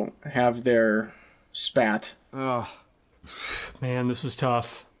J-tro have their spat. Oh, man, this was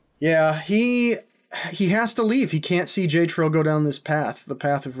tough. Yeah, he has to leave. He can't see J-tro go down this path, the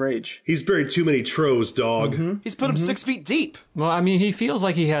path of rage. He's buried too many Tros, dog. He's put him 6 feet deep. Well, I mean, he feels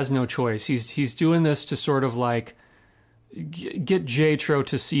like he has no choice. He's doing this to sort of like get J-tro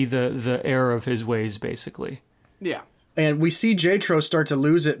to see the error of his ways, basically. Yeah. And we see J-tro start to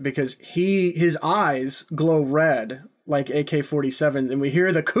lose it because his eyes glow red like AK-47, and we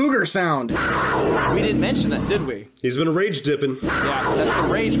hear the cougar sound. We didn't mention that, did we? He's been rage dipping. Yeah, that's the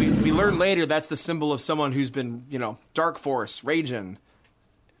rage. We learned later that's the symbol of someone who's been, dark force, raging.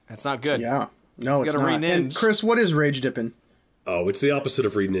 That's not good. Yeah. No, it's not. Reninj. And Chris, what is rage dipping? Oh, it's the opposite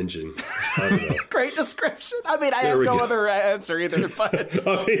of reninjing. I don't know. Great description. I mean, I have no other answer either, but...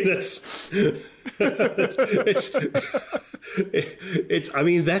 I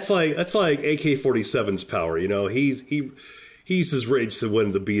mean, that's like AK-47's power, he uses rage to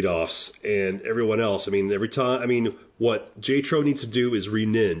win the beat-offs, and everyone else, what J-tro needs to do is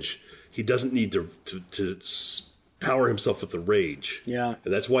Reninj. He doesn't need to power himself with the rage. Yeah.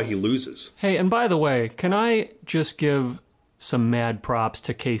 And that's why he loses. Hey, and by the way, can I just give some mad props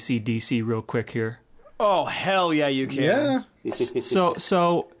to KCDC real quick here? Oh, hell yeah, you can. Yeah.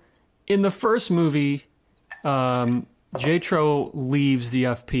 So in the first movie, J-tro leaves the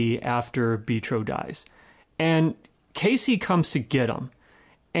FP after B-tro dies. And KC comes to get him.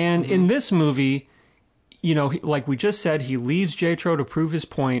 And in this movie, like we just said, he leaves J-tro to prove his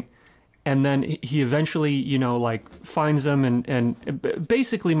point, and then he eventually, finds him. And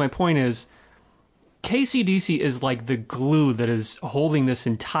basically my point is, KCDC is like the glue that is holding this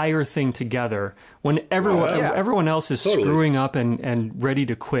entire thing together when everyone else is screwing up and ready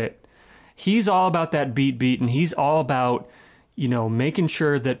to quit. He's all about that beat, and he's all about, making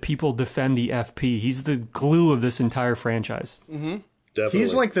sure that people defend the FP. He's the glue of this entire franchise. Mm-hmm. Definitely.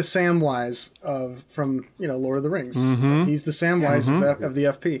 He's like the Samwise from Lord of the Rings. He's the Samwise of the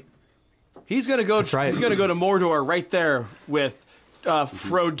FP. He's gonna go. That's right. He's gonna go to Mordor right there with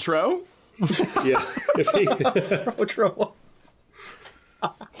Frodro. Yeah. Frodro.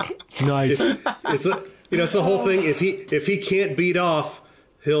 Nice. It's the whole thing. If he can't beat off,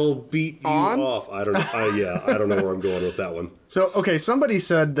 he'll beat you off. I don't know. I don't know where I'm going with that one. So somebody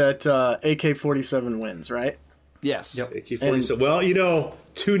said that AK-47 wins, right? Yes. Yep. AK-47. Well,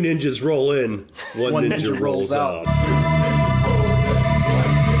 2 ninjas roll in, one ninja rolls out.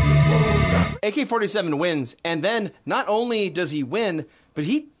 AK-47 wins, and then not only does he win, but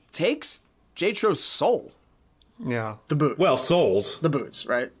he takes J-tro's soul. Yeah. The boots. Well, souls. The boots,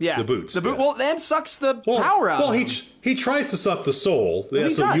 right? Yeah. The boots. The boot. Yeah. Well, that sucks the power out. Well, he tries to suck the soul, the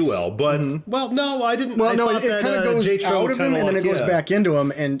SOUL, but well, no, I didn't. Well, I no, thought it kind of goes out of him, and then it goes back into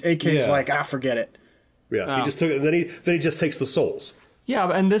him, and AK's like, forget it. Yeah, he just took it, and then he just takes the souls. Yeah,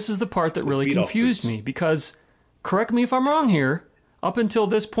 and this is the part that really confused me, because, correct me if I'm wrong here, up until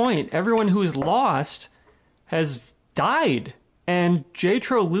this point, everyone who's lost has died, and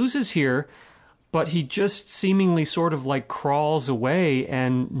J-tro loses here, but he just seemingly sort of like crawls away,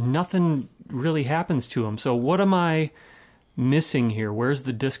 and nothing really happens to him. So what am I missing here? Where's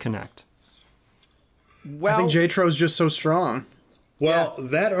the disconnect? Well, I think J-tro's just so strong. Well,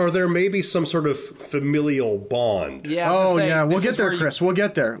 that or there may be some sort of familial bond. Yeah. We'll get there, Chris. We'll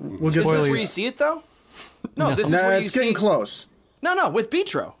get there. We'll get there. Is this where you see it, though? No, this is where you see... it's getting close. No, with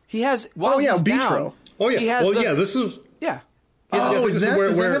B-tro. He has... B-tro. Down, oh, yeah. this is... Yeah. Does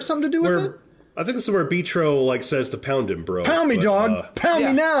that have something to do with it? I think this is where B-tro says to pound him, bro. Pound me, dog. Pound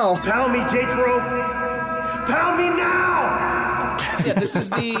me now. Pound me, J-tro. Pound me now. Yeah, this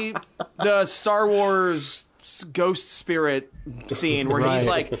is the Star Wars ghost spirit scene where he's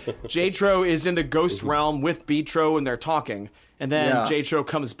like, J-tro is in the ghost realm with B-tro and they're talking, and then J-tro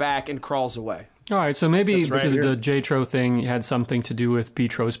comes back and crawls away. All right, so maybe the J-tro thing had something to do with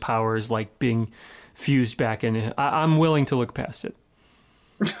B-tro's powers being fused back in. I'm willing to look past it.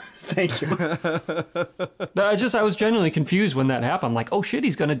 Thank you. I was genuinely confused when that happened. I'm like, oh shit,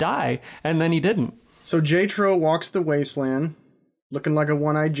 he's gonna die, and then he didn't. So J-tro walks the wasteland, looking like a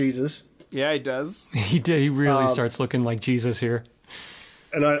one-eyed Jesus. Yeah, he does. He did. He really starts looking like Jesus here.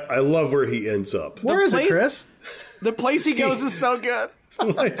 And I love where he ends up. Where is it, Chris? The place he goes is so good.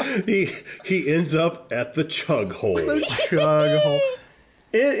 He ends up at the Chug Hole. Chug Hole.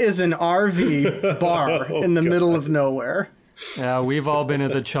 It is an RV bar in the middle of nowhere. Yeah, we've all been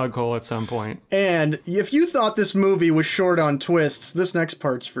at the Chug Hole at some point. And if you thought this movie was short on twists, this next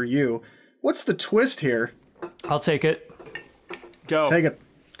part's for you. What's the twist here? I'll take it. Go. Take it.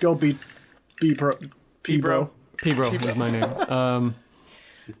 Go, P-bro. P-bro is my name.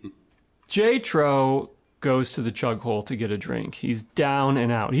 J-tro goes to the chug hole to get a drink. He's down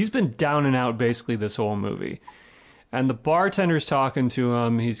and out. He's been down and out basically this whole movie. And the bartender's talking to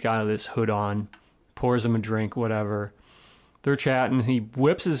him. He's got this hood on, pours him a drink, whatever. They're chatting. He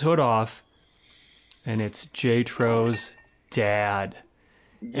whips his hood off, and it's J-tro's dad.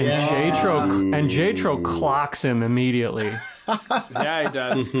 And J-tro clocks him immediately. Yeah, he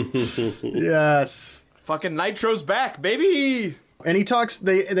does. Yes. Fucking Nitro's back, baby. And he talks,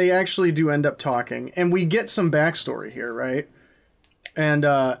 they actually do end up talking. And we get some backstory here, right? And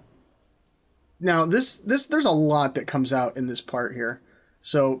now this there's a lot that comes out in this part here.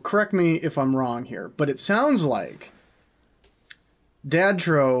 So correct me if I'm wrong here, but it sounds like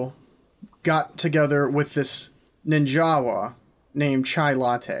Dadtro got together with this ninjawa named Chai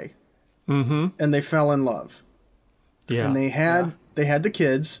Latte. Mm-hmm. And they fell in love. Yeah. And they had the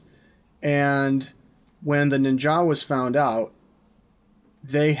kids, and when the ninjawas found out,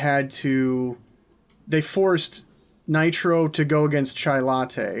 they forced Nitro to go against Chai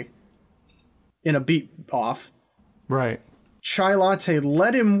Latte in a beat off. Right. Chai Latte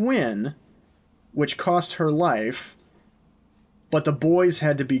let him win, which cost her life, but the boys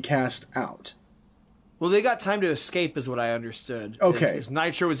had to be cast out. Well, they got time to escape, is what I understood. Okay. As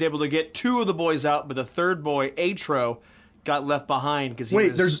Nitro was able to get 2 of the boys out, but the third boy, A-tro, got left behind because he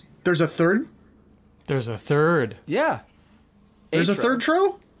was... there's a third? There's a third. Yeah. There's a third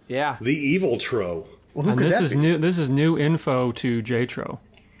tro? Yeah. The evil tro. Well, who and could this that is be? new. This is new info to J-tro.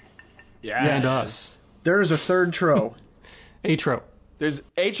 Yes. And us. There is a third tro. A-tro. There's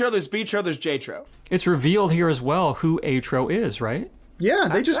A-tro, there's B-tro, there's J-tro. It's revealed here as well who A-tro is, right? Yeah,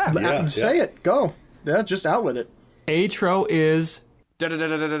 they just say it. Go. Yeah, just out with it. A-tro is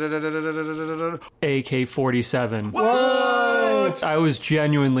AK-47. What? I was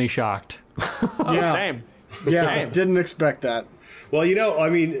genuinely shocked. Yeah. Same. Yeah, Same. didn't expect that. Well,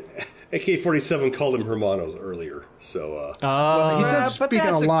 I mean, AK-47 called him Hermanos earlier, so... well, he does but speak in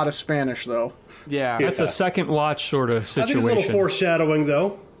a that's lot of Spanish, though. Yeah. That's a second watch sort of I situation. think it's a little foreshadowing,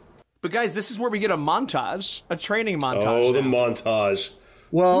 though. But guys, this is where we get a montage, a training montage. Oh, the now. montage.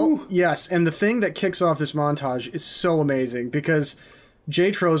 Well, yes, and the thing that kicks off this montage is so amazing because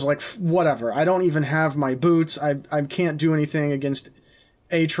J-tro's like, whatever, I don't even have my boots, I can't do anything against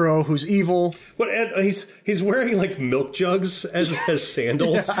A-tro, who's evil. But he's wearing like milk jugs as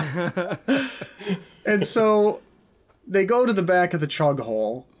sandals. And so they go to the back of the chug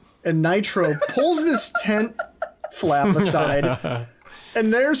hole, and Nitro pulls this tent flap aside.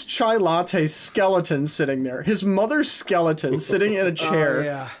 And there's Chai Latte's skeleton sitting there. His mother's skeleton sitting in a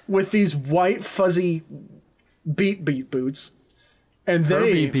chair with these white, fuzzy beat boots. And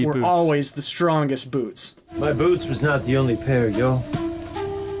they were boots. always the strongest boots. My boots was not the only pair, yo.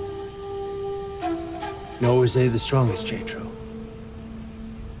 Nor was they the strongest, J-tro.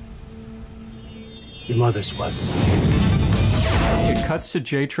 Your mother's was. It cuts to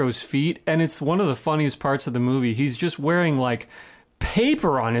J-tro's feet, and it's one of the funniest parts of the movie. He's just wearing, like,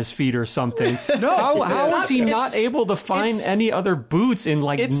 paper on his feet or something. No, how is he not able to find any other boots in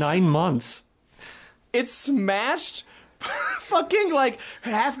like 9 months? It's smashed fucking like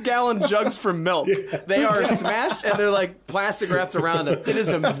half-gallon jugs for milk. They are smashed and they're like plastic wrapped around them. It is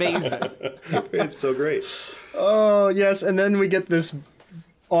amazing. It's so great. Oh, yes, and then we get this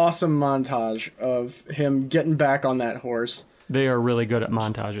awesome montage of him getting back on that horse. They are really good at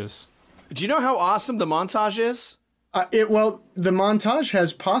montages. Do you know how awesome the montage is? Well, the montage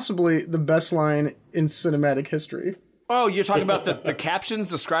has possibly the best line in cinematic history. Oh, you're talking about the captions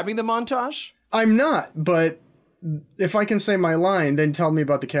describing the montage? I'm not, but if I can say my line, then tell me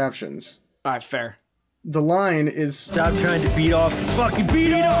about the captions. All right, fair. The line is... Stop trying to beat off the fucking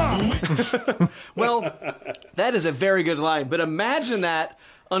beat off! Well, that is a very good line, but imagine that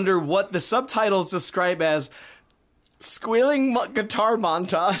under what the subtitles describe as squealing guitar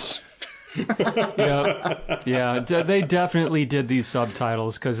montage. Yeah, they definitely did these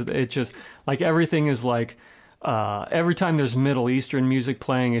subtitles because it just, like, everything is like, every time there's Middle Eastern music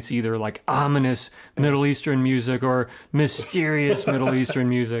playing, it's either like ominous Middle Eastern music or mysterious Middle Eastern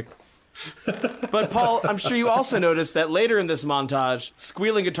music. But Paul, I'm sure you also noticed that later in this montage,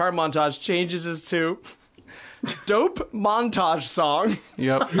 squealing guitar montage changes to dope montage song.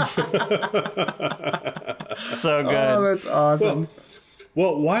 Yep. So good. Oh, that's awesome.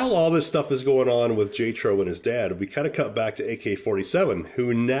 Well, while all this stuff is going on with J-tro and his dad, we kind of cut back to AK-47,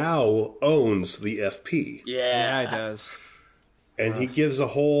 who now owns the FP. Yeah, he does. And he gives a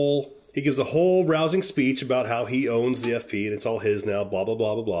whole rousing speech about how he owns the FP and it's all his now, blah, blah,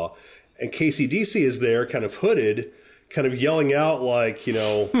 blah, blah, blah. And KCDC is there, kind of hooded, kind of yelling out like,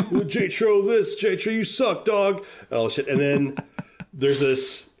 J-tro this, J-tro you suck, dog, all this shit. And then There's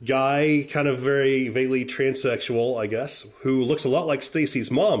this guy, kind of very vaguely transsexual, I guess, who looks a lot like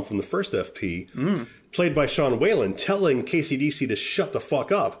Stacy's mom from the first FP, played by Sean Whalen, telling KCDC to shut the fuck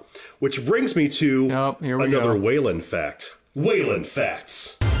up. Which brings me to another Whalen fact. Whalen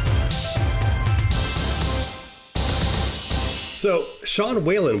facts. So, Sean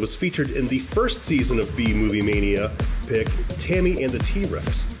Whalen was featured in the first season of B Movie Mania pick Tammy and the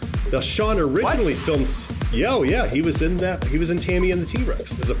T-Rex. Now, Sean originally filmed... Yeah, he was in that. He was in Tammy and the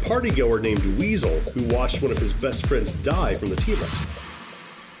T-Rex as a party goer named Weasel who watched one of his best friends die from the T-Rex.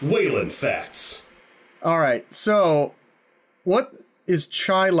 Whalen facts. All right, so what is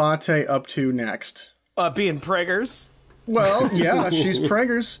Chai Latte up to next? Being preggers. Well, yeah, she's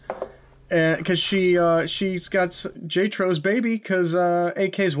preggers. Because she's got J-tro's baby, because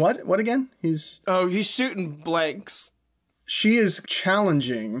AK's what? What again? He's shooting blanks. She is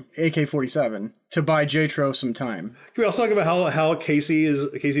challenging AK-47 to buy J-tro some time. Can we also talk about how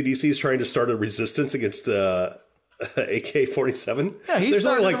KCDC is trying to start a resistance against AK-47? Yeah, he's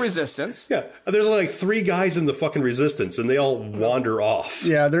starting the resistance. Yeah, there's like 3 guys in the fucking resistance, and they all wander off.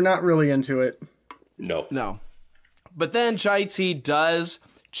 Yeah, they're not really into it. No. But then Chai T does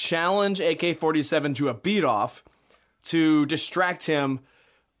challenge AK-47 to a beat-off to distract him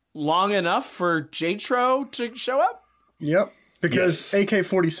long enough for J-tro to show up? Yep, because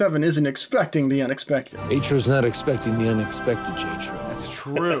AK-47 isn't expecting the unexpected. J-tro's not expecting the unexpected, J-tro. That's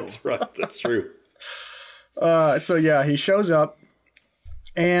true. That's right, that's true. So yeah, he shows up,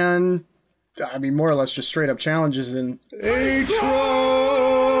 and, I mean, more or less just straight up challenges in J-tro!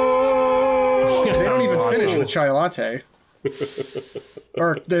 They don't even finish with Chai Latte.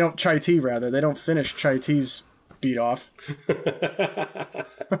 Or they don't, Chai Tea rather. They don't finish Chai Tea's beat off.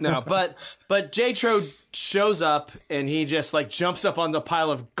 No, but J-tro shows up and he just like jumps up on the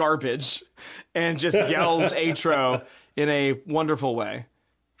pile of garbage and just yells A-tro in a wonderful way.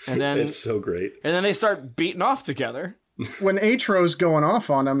 And then it's so great. And then they start beating off together. When A-tro's going off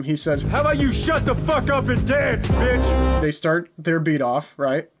on him, he says, "How about you shut the fuck up and dance, bitch?" They start their beat off,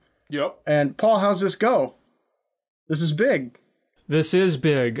 right? Yep. And Paul, how's this go? This is big. This is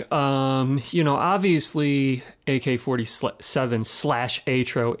big. Obviously AK-47 /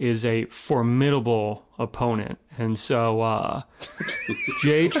 A-tro is a formidable opponent. And so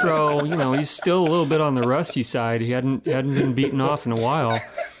J-tro, he's still a little bit on the rusty side. He hadn't been beaten off in a while.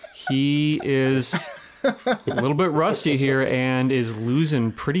 He is a little bit rusty here and is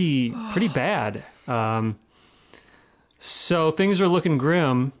losing pretty bad. So things are looking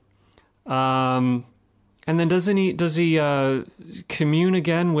grim. And then does he commune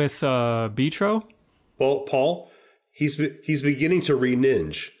again with B-tro? Well, Paul, he's beginning to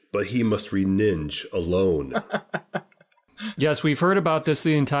Reninj, but he must Reninj alone. Yes, we've heard about this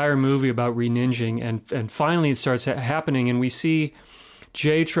the entire movie about Reninjing, and finally it starts happening, and we see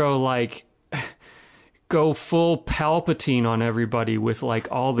J-tro like go full Palpatine on everybody with like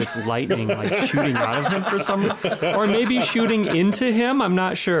all this lightning like shooting out of him for some reason, or maybe shooting into him. I'm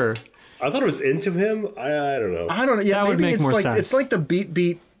not sure. I thought it was into him. I don't know. I don't know. Yeah, that would make more sense. It's like the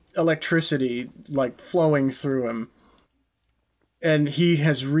beat electricity like flowing through him, and he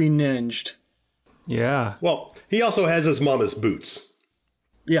has Reninjed. Yeah. Well, he also has his mama's boots.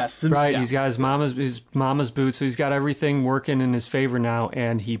 Yes. Right. Yeah. He's got his mama's boots, so he's got everything working in his favor now,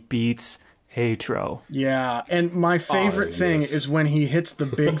 and he beats A-tro. Yeah. And my favorite thing is when he hits the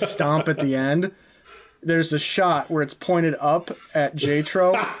big stomp at the end. There's a shot where it's pointed up at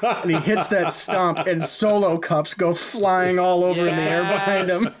J-tro, and he hits that stomp, and solo cups go flying all over in the air behind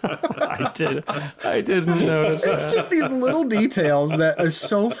him. I didn't notice that. It's just these little details that are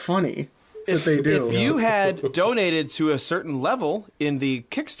so funny that they do. If you had donated to a certain level in the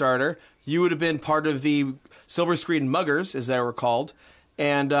Kickstarter, you would have been part of the Silver Screen Muggers, as they were called,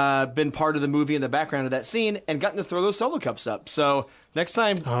 and been part of the movie in the background of that scene, and gotten to throw those solo cups up. So next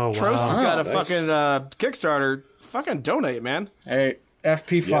time Trost has got a fucking Kickstarter, fucking donate, man. Hey,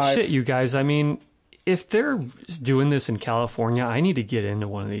 FP5. Yeah, shit, you guys. I mean, if they're doing this in California, I need to get into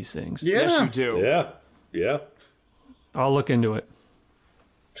one of these things. Yeah. Yes, you do. Yeah. I'll look into it.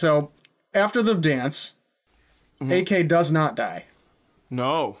 So after the dance, AK does not die.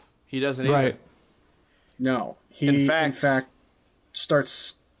 No, he doesn't either. Right. No. He, in fact,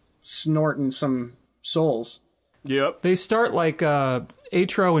 starts snorting some souls. Yep. They start like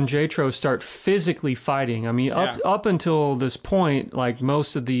A-tro and J-tro start physically fighting. I mean, up until this point, like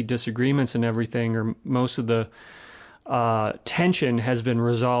most of the disagreements and everything, or most of the tension has been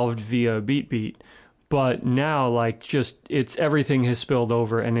resolved via beat. But now, like, just everything has spilled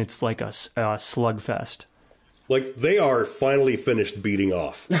over, and it's like a slugfest. Like, they are finally finished beating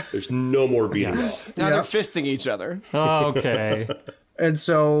off. There's no more beating off. Now they're fisting each other. Okay. And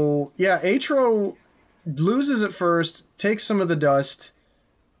so, yeah, J-tro loses at first, takes some of the dust,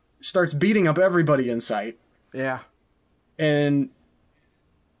 starts beating up everybody in sight. Yeah. And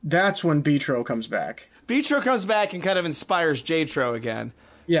that's when B-tro comes back. B-tro comes back and kind of inspires J-tro again.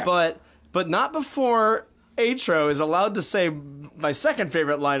 Yeah. But not before A-tro is allowed to say my second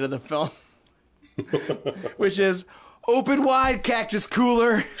favorite line of the film. Which is, open wide, cactus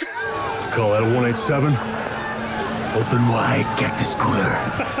cooler. Call that a 187? Open wide, cactus cooler.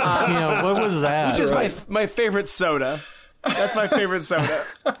 Yeah, what was that? Which is my favorite soda. That's my favorite soda.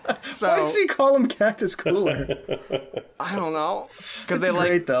 So, why does he call him cactus cooler? I don't know. Because they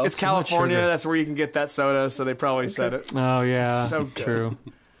great, though. It's California. That's where you can get that soda, so they probably said it. Oh, yeah. It's so good. True.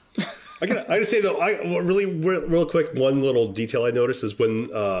 I gotta say, though, real quick, one little detail I noticed is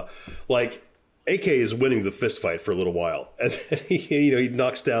when, AK is winning the fist fight for a little while, and then he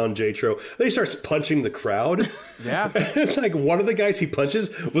knocks down J-tro. Then he starts punching the crowd. Yeah, and like one of the guys he punches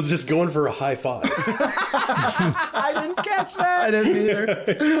was just going for a high five. I didn't catch that. I didn't either.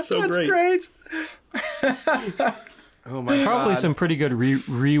 It's so That's great. Oh my god! Probably some pretty good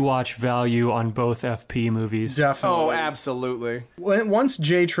rewatch value on both FP movies. Definitely. Oh, absolutely. Once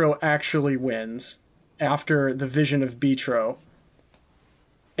J-tro actually wins, after the vision of B-tro,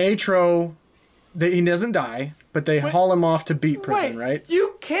 A-tro. He doesn't die, but they haul him off to beat prison, right?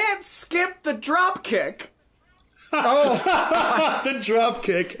 You can't skip the drop kick. Oh, the drop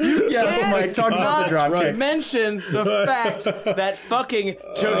kick. Yes, Mike, talk about the drop kick. Mention the fact that fucking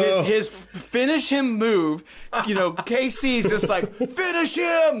his finish him move, KC's just like, finish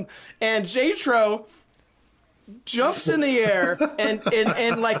him! And J-tro jumps in the air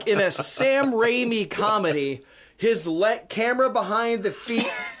and like in a Sam Raimi comedy, his camera behind the feet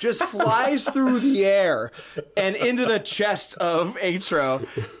just flies through the air and into the chest of A-tro.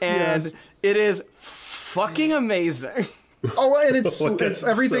 And it is fucking amazing. Oh, and it's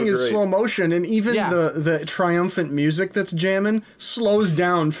everything is slow motion, and even the triumphant music that's jamming slows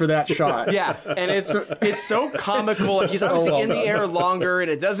down for that shot. Yeah, and it's so comical. Like, he's obviously in the air longer, and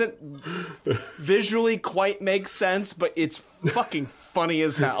it doesn't visually quite make sense, but it's fucking funny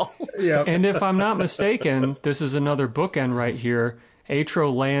as hell. Yeah. And if I'm not mistaken, this is another bookend right here.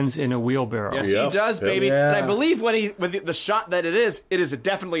 A-tro lands in a wheelbarrow. Yes, he does, baby. Yeah. And I believe with the shot that it is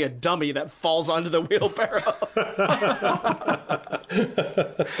definitely a dummy that falls onto the wheelbarrow. And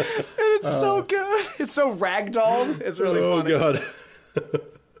it's so good. It's so ragdolled. It's really funny. Oh, God.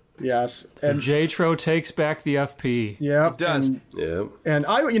 Yes. And J-tro takes back the FP. Yeah. It does. And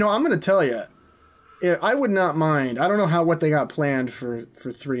I'm going to tell you, I would not mind. I don't know what they got planned for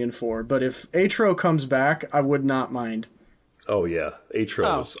 3 and 4, but if A-tro comes back, I would not mind. Oh yeah,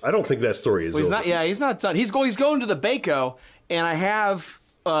 A-tro. I don't think that story is over. He's not done. He's going to the Baco, and I have,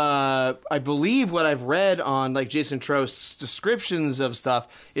 I believe what I've read on like Jason Trost's descriptions of stuff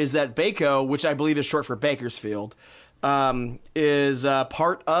is that Baco, which I believe is short for Bakersfield, is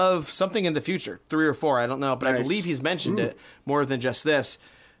part of something in the future, 3 or 4. I don't know, but I believe he's mentioned it more than just this.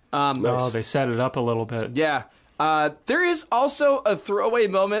 They set it up a little bit. Yeah. There is also a throwaway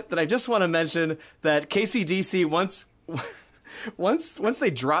moment that I just want to mention that KCDC once they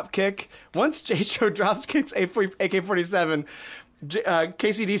drop kick, once J-tro drops kicks AK-47,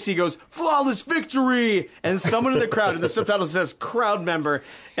 KCDC goes, flawless victory! And someone in the crowd, and the subtitle says crowd member,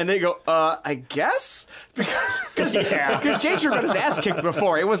 and they go, I guess? Because J-tro got his ass kicked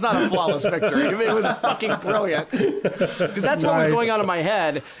before. It was not a flawless victory. It was fucking brilliant. Because that's what was going on in my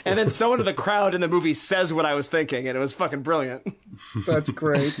head, and then someone in the crowd in the movie says what I was thinking, and it was fucking brilliant. That's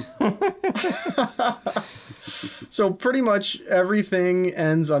great. So pretty much everything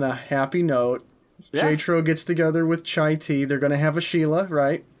ends on a happy note. Yeah. J-tro gets together with Chai T. They're going to have a Sheila,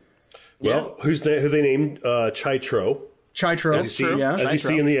 right? Well, who they named J-tro. J-tro, as you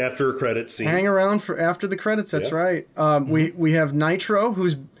see in the after credits scene. Hang around for after the credits. That's right. We have Nitro,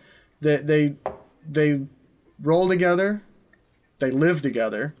 who's they roll together. They live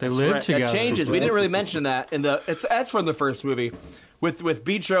together. They live together. That changes. We didn't really mention that that's from the first movie. With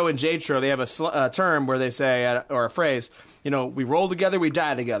B-tro and J-tro, they have a term where they say, or a phrase, we roll together, we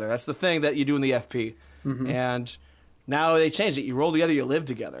die together. That's the thing that you do in the FP. Mm-hmm. And now they changed it. You roll together, you live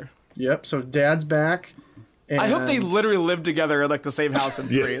together. Yep. So Dad's back. And... I hope they literally live together in like the same house in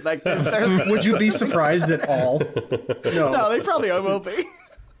 3. Like, would you be surprised at all? No, they probably will be.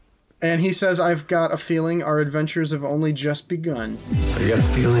 And he says, I've got a feeling our adventures have only just begun. I got a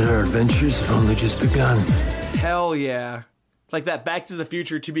feeling our adventures have only just begun. Hell yeah. Like that Back to the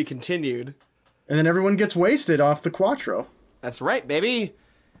Future to be continued. And then everyone gets wasted off the Quattro. That's right, baby.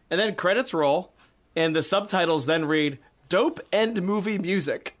 And then credits roll. and the subtitles then read "Dope End Movie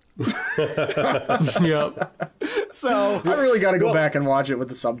Music." Yep. So I really got to go back and watch it with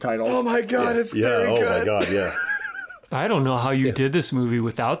the subtitles. Oh my god, it's very good. Oh my god, yeah. I don't know how you did this movie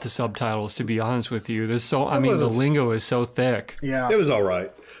without the subtitles, to be honest with you. There's so, I mean, the lingo is so thick. Yeah. It was all right.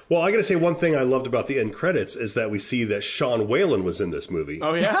 Well, I got to say one thing I loved about the end credits is that we see that Sean Whalen was in this movie.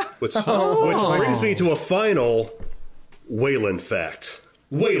 Oh, yeah? Which brings me to a final Whalen fact.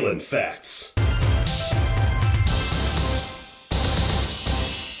 Whalen facts.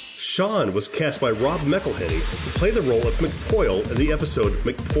 Sean was cast by Rob McElhenney to play the role of McPoyle in the episode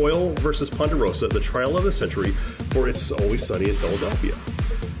McPoyle vs. Ponderosa, The Trial of the Century for It's Always Sunny in Philadelphia.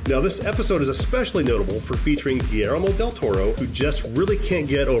 Now, this episode is especially notable for featuring Guillermo del Toro, who just really can't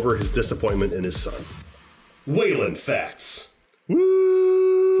get over his disappointment in his son. Whalen facts.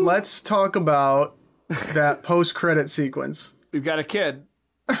 Woo! Let's talk about that post-credit sequence. We've got a kid.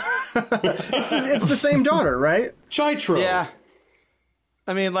 It's the same daughter, right? J-tro. Yeah.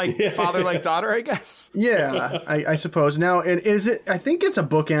 I mean, like father, like daughter, I guess. Yeah, I suppose. Now, and is it? I think it's a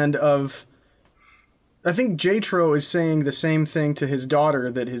bookend of. I think J-tro is saying the same thing to his daughter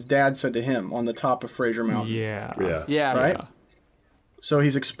that his dad said to him on the top of Fraser Mountain. Yeah. Right. Yeah. So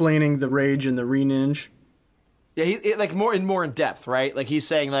he's explaining the rage and the Reninj. Yeah, like more in depth, right? Like he's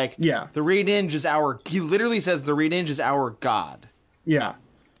saying, like, the Reninj is our. He literally says the Reninj is our god. Yeah.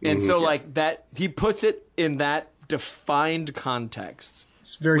 And so, like that, he puts it in that defined context.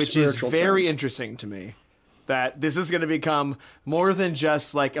 It's very which is spiritual very terms. Interesting to me. That this is going to become more than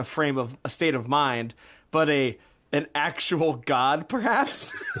just like a state of mind, but an actual god,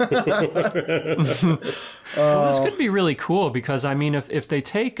 perhaps. Well, this could be really cool because I mean, if they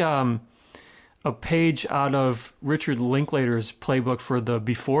take a page out of Richard Linklater's playbook for the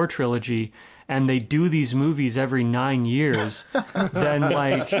Before trilogy and they do these movies every 9 years, then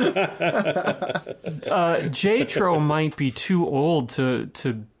like J-tro might be too old to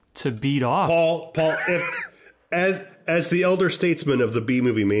beat off. Paul, as the elder statesman of the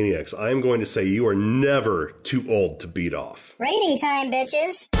B-movie maniacs, I am going to say you are never too old to beat off. Rating time,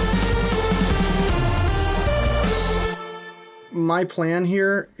 bitches. My plan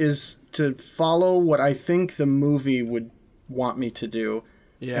here is to follow what I think the movie would want me to do.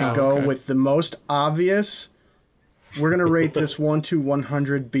 Yeah. And go with the most obvious. We're going to rate this 1 to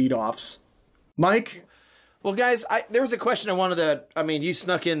 100 beat-offs. Mike? Well, guys, there was a question I wanted to... I mean, you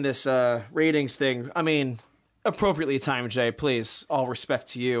snuck in this ratings thing. I mean, appropriately timed, Jay. Please, all respect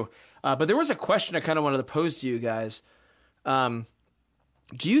to you. But there was a question I kind of wanted to pose to you guys. Do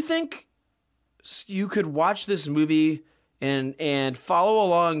you think you could watch this movie and follow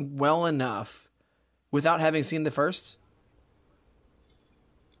along well enough without having seen the first?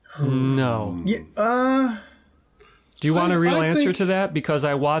 No. Yeah, do you want a real answer to that? Because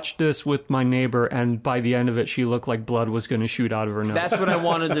I watched this with my neighbor, and by the end of it, she looked like blood was going to shoot out of her nose. That's what I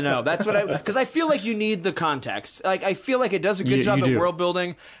wanted to know. That's what because I feel like you need the context. Like I feel like it does a good job at world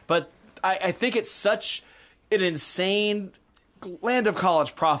building, but I think it's such an insane Land of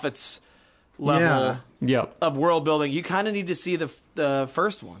College Prophets level of world building. You kind of need to see the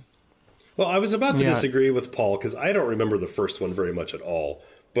first one. Well, I was about to disagree with Paul because I don't remember the first one very much at all.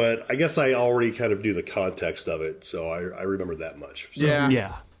 But I guess I already kind of knew the context of it, so I remember that much. So,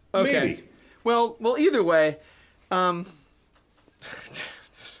 yeah. Okay. Maybe. Well, either way, this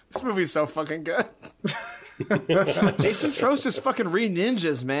movie's so fucking good. Jason Trost is fucking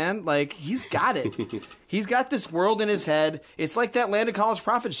Reninjas, man. Like, he's got it. He's got this world in his head. It's like that Land of College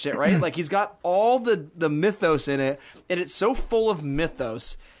Prophets shit, right? Like, he's got all the mythos in it, and it's so full of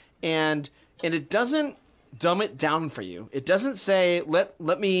mythos, and it doesn't dumb it down for you. It doesn't say let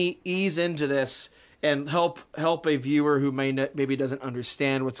me ease into this and help a viewer who maybe doesn't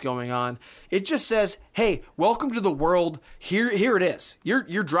understand what's going on. It just says, "Hey, welcome to the world. Here it is.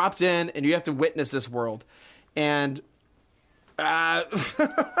 You're dropped in and you have to witness this world." And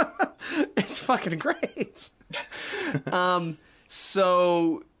it's fucking great.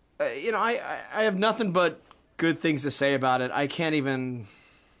 So I have nothing but good things to say about it. I can't even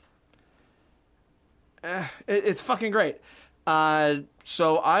it's fucking great.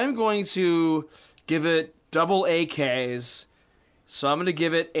 So I'm going to give it double AKs. So I'm going to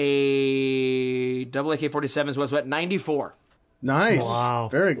give it a double AK-47. So what's that? 94. Nice. Wow.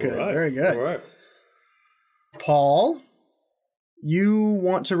 Very good. All right. Very good. All right. Paul, you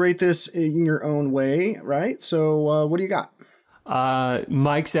want to rate this in your own way, right? So what do you got?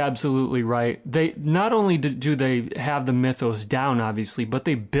 Mike's absolutely right. They not only do they have the mythos down, obviously, but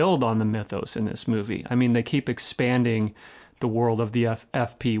they build on the mythos in this movie. I mean, they keep expanding the world of the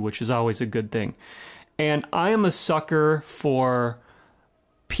FP, which is always a good thing. And I am a sucker for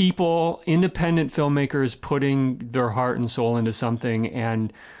people, independent filmmakers putting their heart and soul into something,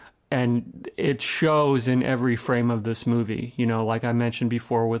 and it shows in every frame of this movie. You know, like I mentioned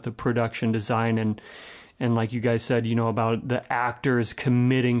before with the production design and like you guys said, you know, about the actors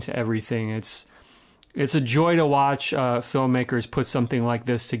committing to everything. It's a joy to watch filmmakers put something like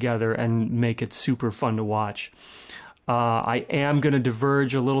this together and make it super fun to watch. I am going to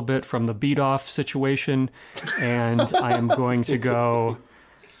diverge a little bit from the beat-off situation, and I am going to go...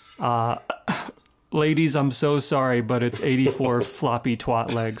 ladies, I'm so sorry, but it's 84 floppy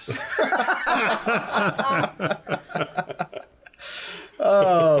twat legs.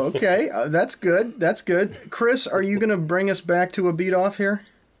 Oh, okay. That's good. That's good. Chris, are you going to bring us back to a beat-off here?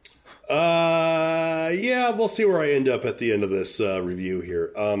 Yeah, we'll see where I end up at the end of this review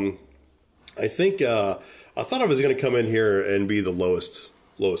here. I think I thought I was going to come in here and be the lowest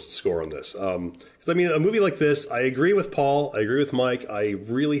score on this. Because I mean, a movie like this, I agree with Paul, I agree with Mike. I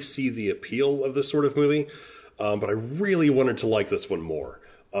really see the appeal of this sort of movie, but I really wanted to like this one more.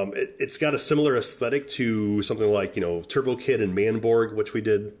 It's got a similar aesthetic to something like, you know, Turbo Kid and Manborg, which we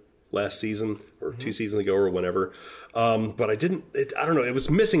did last season or 2 seasons ago or whenever. But I don't know, it was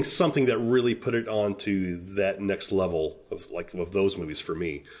missing something that really put it onto that next level of those movies for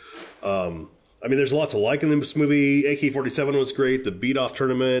me. I mean, there's a lot to like in this movie. AK-47 was great. The beat-off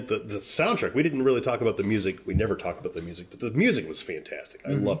tournament, the soundtrack. We didn't really talk about the music. We never talk about the music, but the music was fantastic. I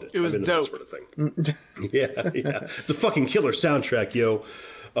loved it. It was dope. That sort of thing. Yeah. It's a fucking killer soundtrack, yo.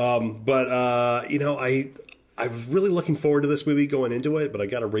 You know, I'm really looking forward to this movie going into it, but I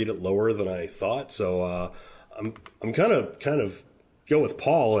got to rate it lower than I thought. So I'm kind of go with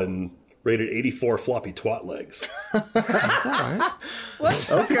Paul and rated 84 floppy twat legs. That's all right.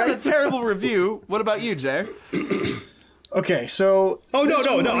 That's not a terrible review. What about you, Jay? Okay, so... Oh,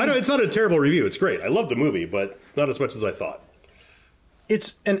 no. I know it's not a terrible review. It's great. I love the movie, but not as much as I thought.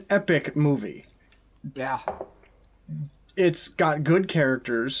 It's an epic movie. Yeah. It's got good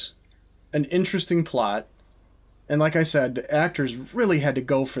characters, an interesting plot, and like I said, the actors really had to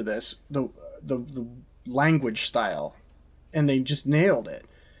go for this, the language style, and they just nailed it.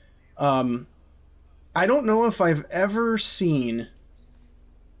 I don't know if I've ever seen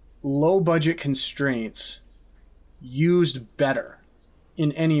low-budget constraints used better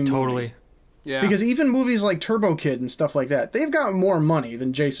in any movie. Totally. Yeah. Because even movies like Turbo Kid and stuff like that, they've got more money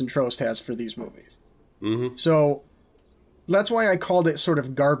than Jason Trost has for these movies. Mm-hmm. So that's why I called it sort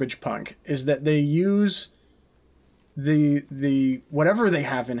of garbage punk, is that they use the whatever they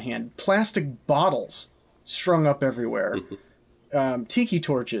have in hand, plastic bottles strung up everywhere, tiki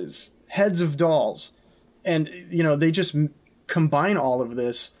torches, heads of dolls, and you know, they just combine all of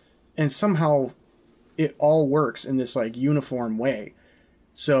this, and somehow it all works in this like uniform way.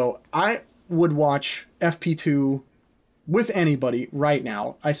 So I would watch FP2 with anybody right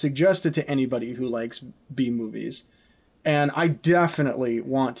now. I suggest it to anybody who likes B movies, and I definitely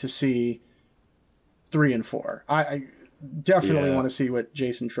want to see 3 and 4. I definitely want to see what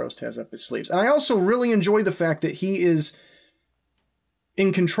Jason Trost has up his sleeves. And I also really enjoy the fact that he is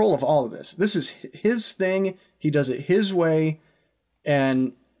in control of all of this. This is his thing. He does it his way,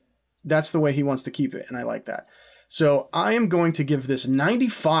 and that's the way he wants to keep it, and I like that. So I am going to give this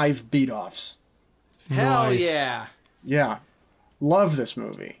 95 beat-offs. Hell Nice. yeah. Yeah. Love this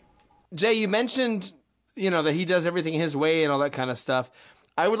movie. Jay, you mentioned, that he does everything his way and all that kind of stuff.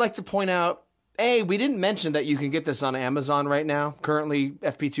 I would like to point out, we didn't mention that you can get this on Amazon right now. Currently,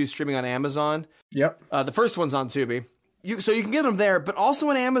 FP2 streaming on Amazon. Yep. The first one's on Tubi. So you can get them there, but also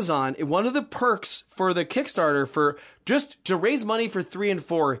on Amazon. One of the perks for the Kickstarter for just to raise money for 3 and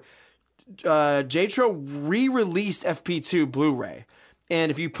 4, J-tro re-released FP2 Blu-ray.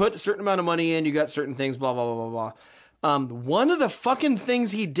 And if you put a certain amount of money in, you got certain things, blah, blah, blah, blah, blah. One of the fucking things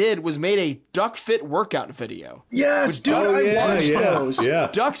he did was made a duck fit workout video. Yes, dude, I watched those. Yeah.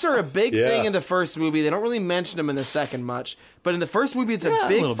 Ducks are a big thing in the first movie. They don't really mention them in the second much. But in the first movie, it's a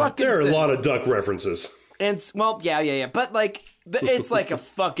big fucking There are a thing. lot of duck references. And, well, yeah. But, it's like a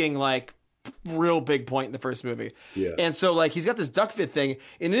fucking, real big point in the first movie. Yeah. And so, he's got this duck fit thing,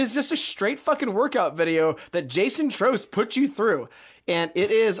 and it is just a straight fucking workout video that Jason Trost put you through. And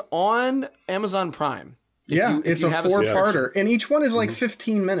it is on Amazon Prime. It's a 4-parter, and each one is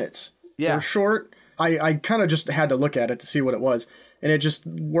 15 minutes. Yeah. They're short. I kind of just had to look at it to see what it was, and it just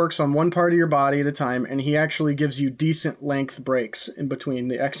works on one part of your body at a time, and he actually gives you decent length breaks in between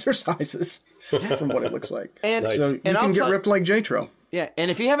the exercises from what it looks like. And so you can get ripped like J-tro. Yeah,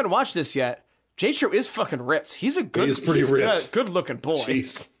 and if you haven't watched this yet, J-tro is fucking ripped. He's pretty ripped. Good looking boy.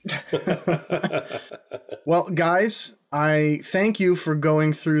 Jeez. Well, guys, I thank you for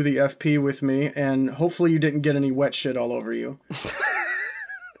going through the FP with me, and hopefully you didn't get any wet shit all over you.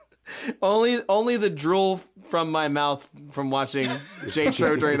 Only the drool from my mouth from watching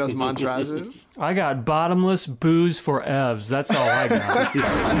J-tro during those montages. I got bottomless booze for Evs. That's all I got.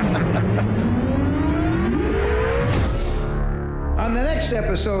 On the next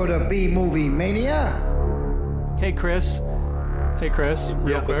episode of B-Movie Mania. Hey, Chris.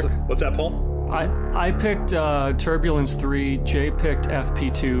 Real quick. What's that, Paul? I picked Turbulence 3. Jay picked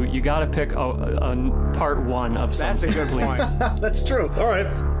FP2. You got to pick a part 1 of something. That's a good point. That's true. All right.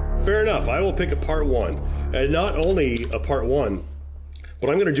 Fair enough. I will pick a part 1. And not only a part 1, but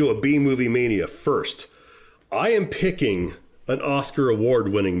I'm going to do a B-Movie Mania first. I am picking an Oscar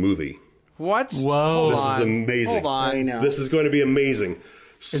award-winning movie. What? Whoa. This is amazing. Hold on. I know. This is going to be amazing.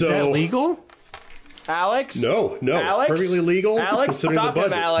 Is that legal? Alex? No. Alex? Perfectly legal. Alex, considering stop the him,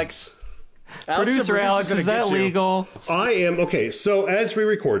 budget. Alex. Producer Alex, is that legal? I am. Okay, so as we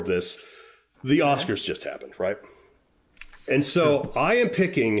record this, the Oscars just happened, right? And so I am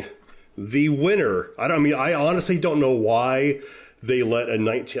picking the winner. I honestly don't know why they let a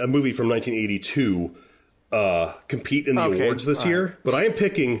movie from 1982 compete in the awards this year, but I am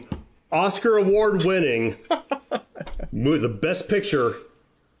picking Oscar award-winning the Best Picture,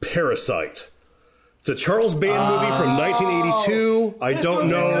 Parasite. It's a Charles Band movie from 1982. I don't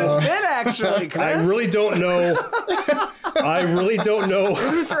know. Good bit, actually, Chris. I really don't know.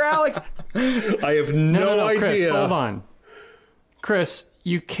 Producer Alex. I have no idea. Chris, hold on. Chris,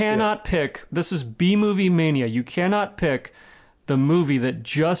 you cannot pick. This is B-Movie Mania. You cannot pick the movie that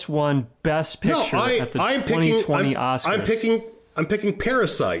just won Best Picture at the 2020 Oscars. I'm picking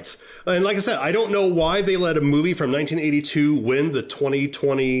Parasite. And like I said, I don't know why they let a movie from 1982 win the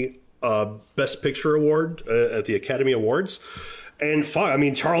 2020 Best Picture award at the Academy Awards. And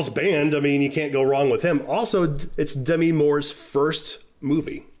Charles Band, you can't go wrong with him. Also, it's Demi Moore's first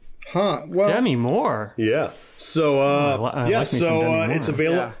movie. Huh. Well, Demi Moore? Yeah. So, it's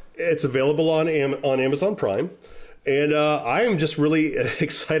available. Yeah. It's available on Amazon Prime. And I am just really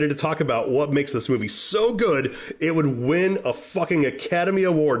excited to talk about what makes this movie so good it would win a fucking Academy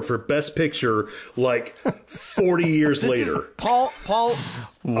Award for Best Picture like 40 years later. Paul.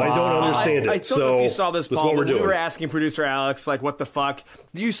 Wow. I don't understand it. I don't know if you saw this, Paul. What we're We doing. were asking producer Alex, like, what the fuck?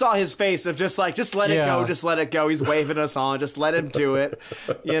 You saw his face of just let it go, just let it go. He's waving us on, just let him do it.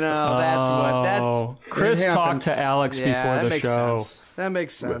 That's what that. Chris talked to Alex before the show. Sense. That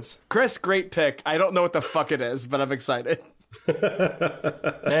makes sense. Chris, great pick. I don't know what the fuck it is, but I'm excited.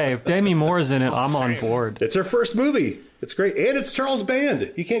 Hey, if Demi Moore's in it, I'm on board. It's her first movie. It's great. And it's Charles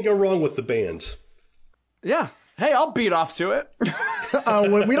Band. You can't go wrong with the band. Yeah. Hey, I'll beat off to it. We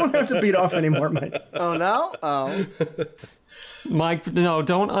don't have to beat off anymore, Mike. Oh, no? Oh. Mike, no,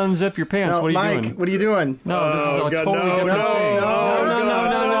 don't unzip your pants. No, what are you Mike, doing? what are you doing? No, this is a totally different thing.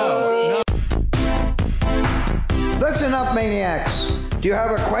 No. Listen up, maniacs. Do you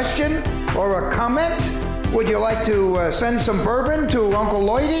have a question or a comment? Would you like to send some bourbon to Uncle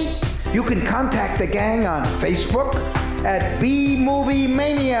Lloydie? You can contact the gang on Facebook at B-Movie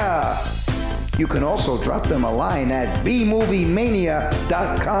Mania. You can also drop them a line at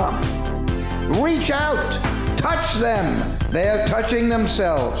bmoviemania.com. Reach out. Touch them. They're touching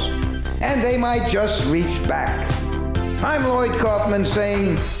themselves. And they might just reach back. I'm Lloyd Kaufman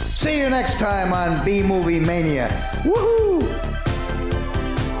saying, see you next time on B-Movie Mania. Woohoo!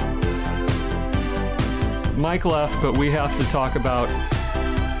 Mike left, but we have to talk about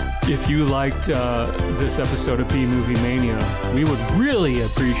if you liked this episode of B-Movie Mania, we would really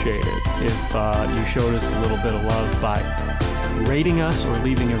appreciate it if you showed us a little bit of love by rating us or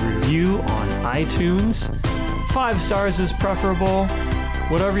leaving a review on iTunes. 5 stars is preferable.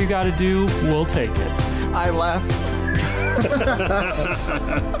 Whatever you got to do, we'll take it. I left.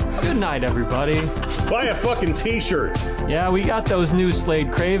 Good night, everybody. Buy a fucking t-shirt. Yeah, we got those new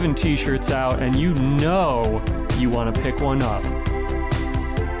Slade Craven t-shirts out, and you know you want to pick one up.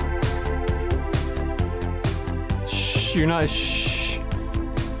 Shh, you're not. Shh.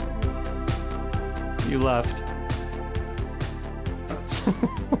 You left.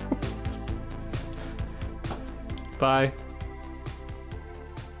 Bye.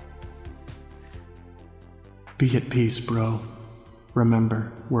 Be at peace, bro.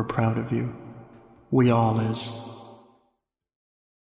 Remember, we're proud of you. We all is.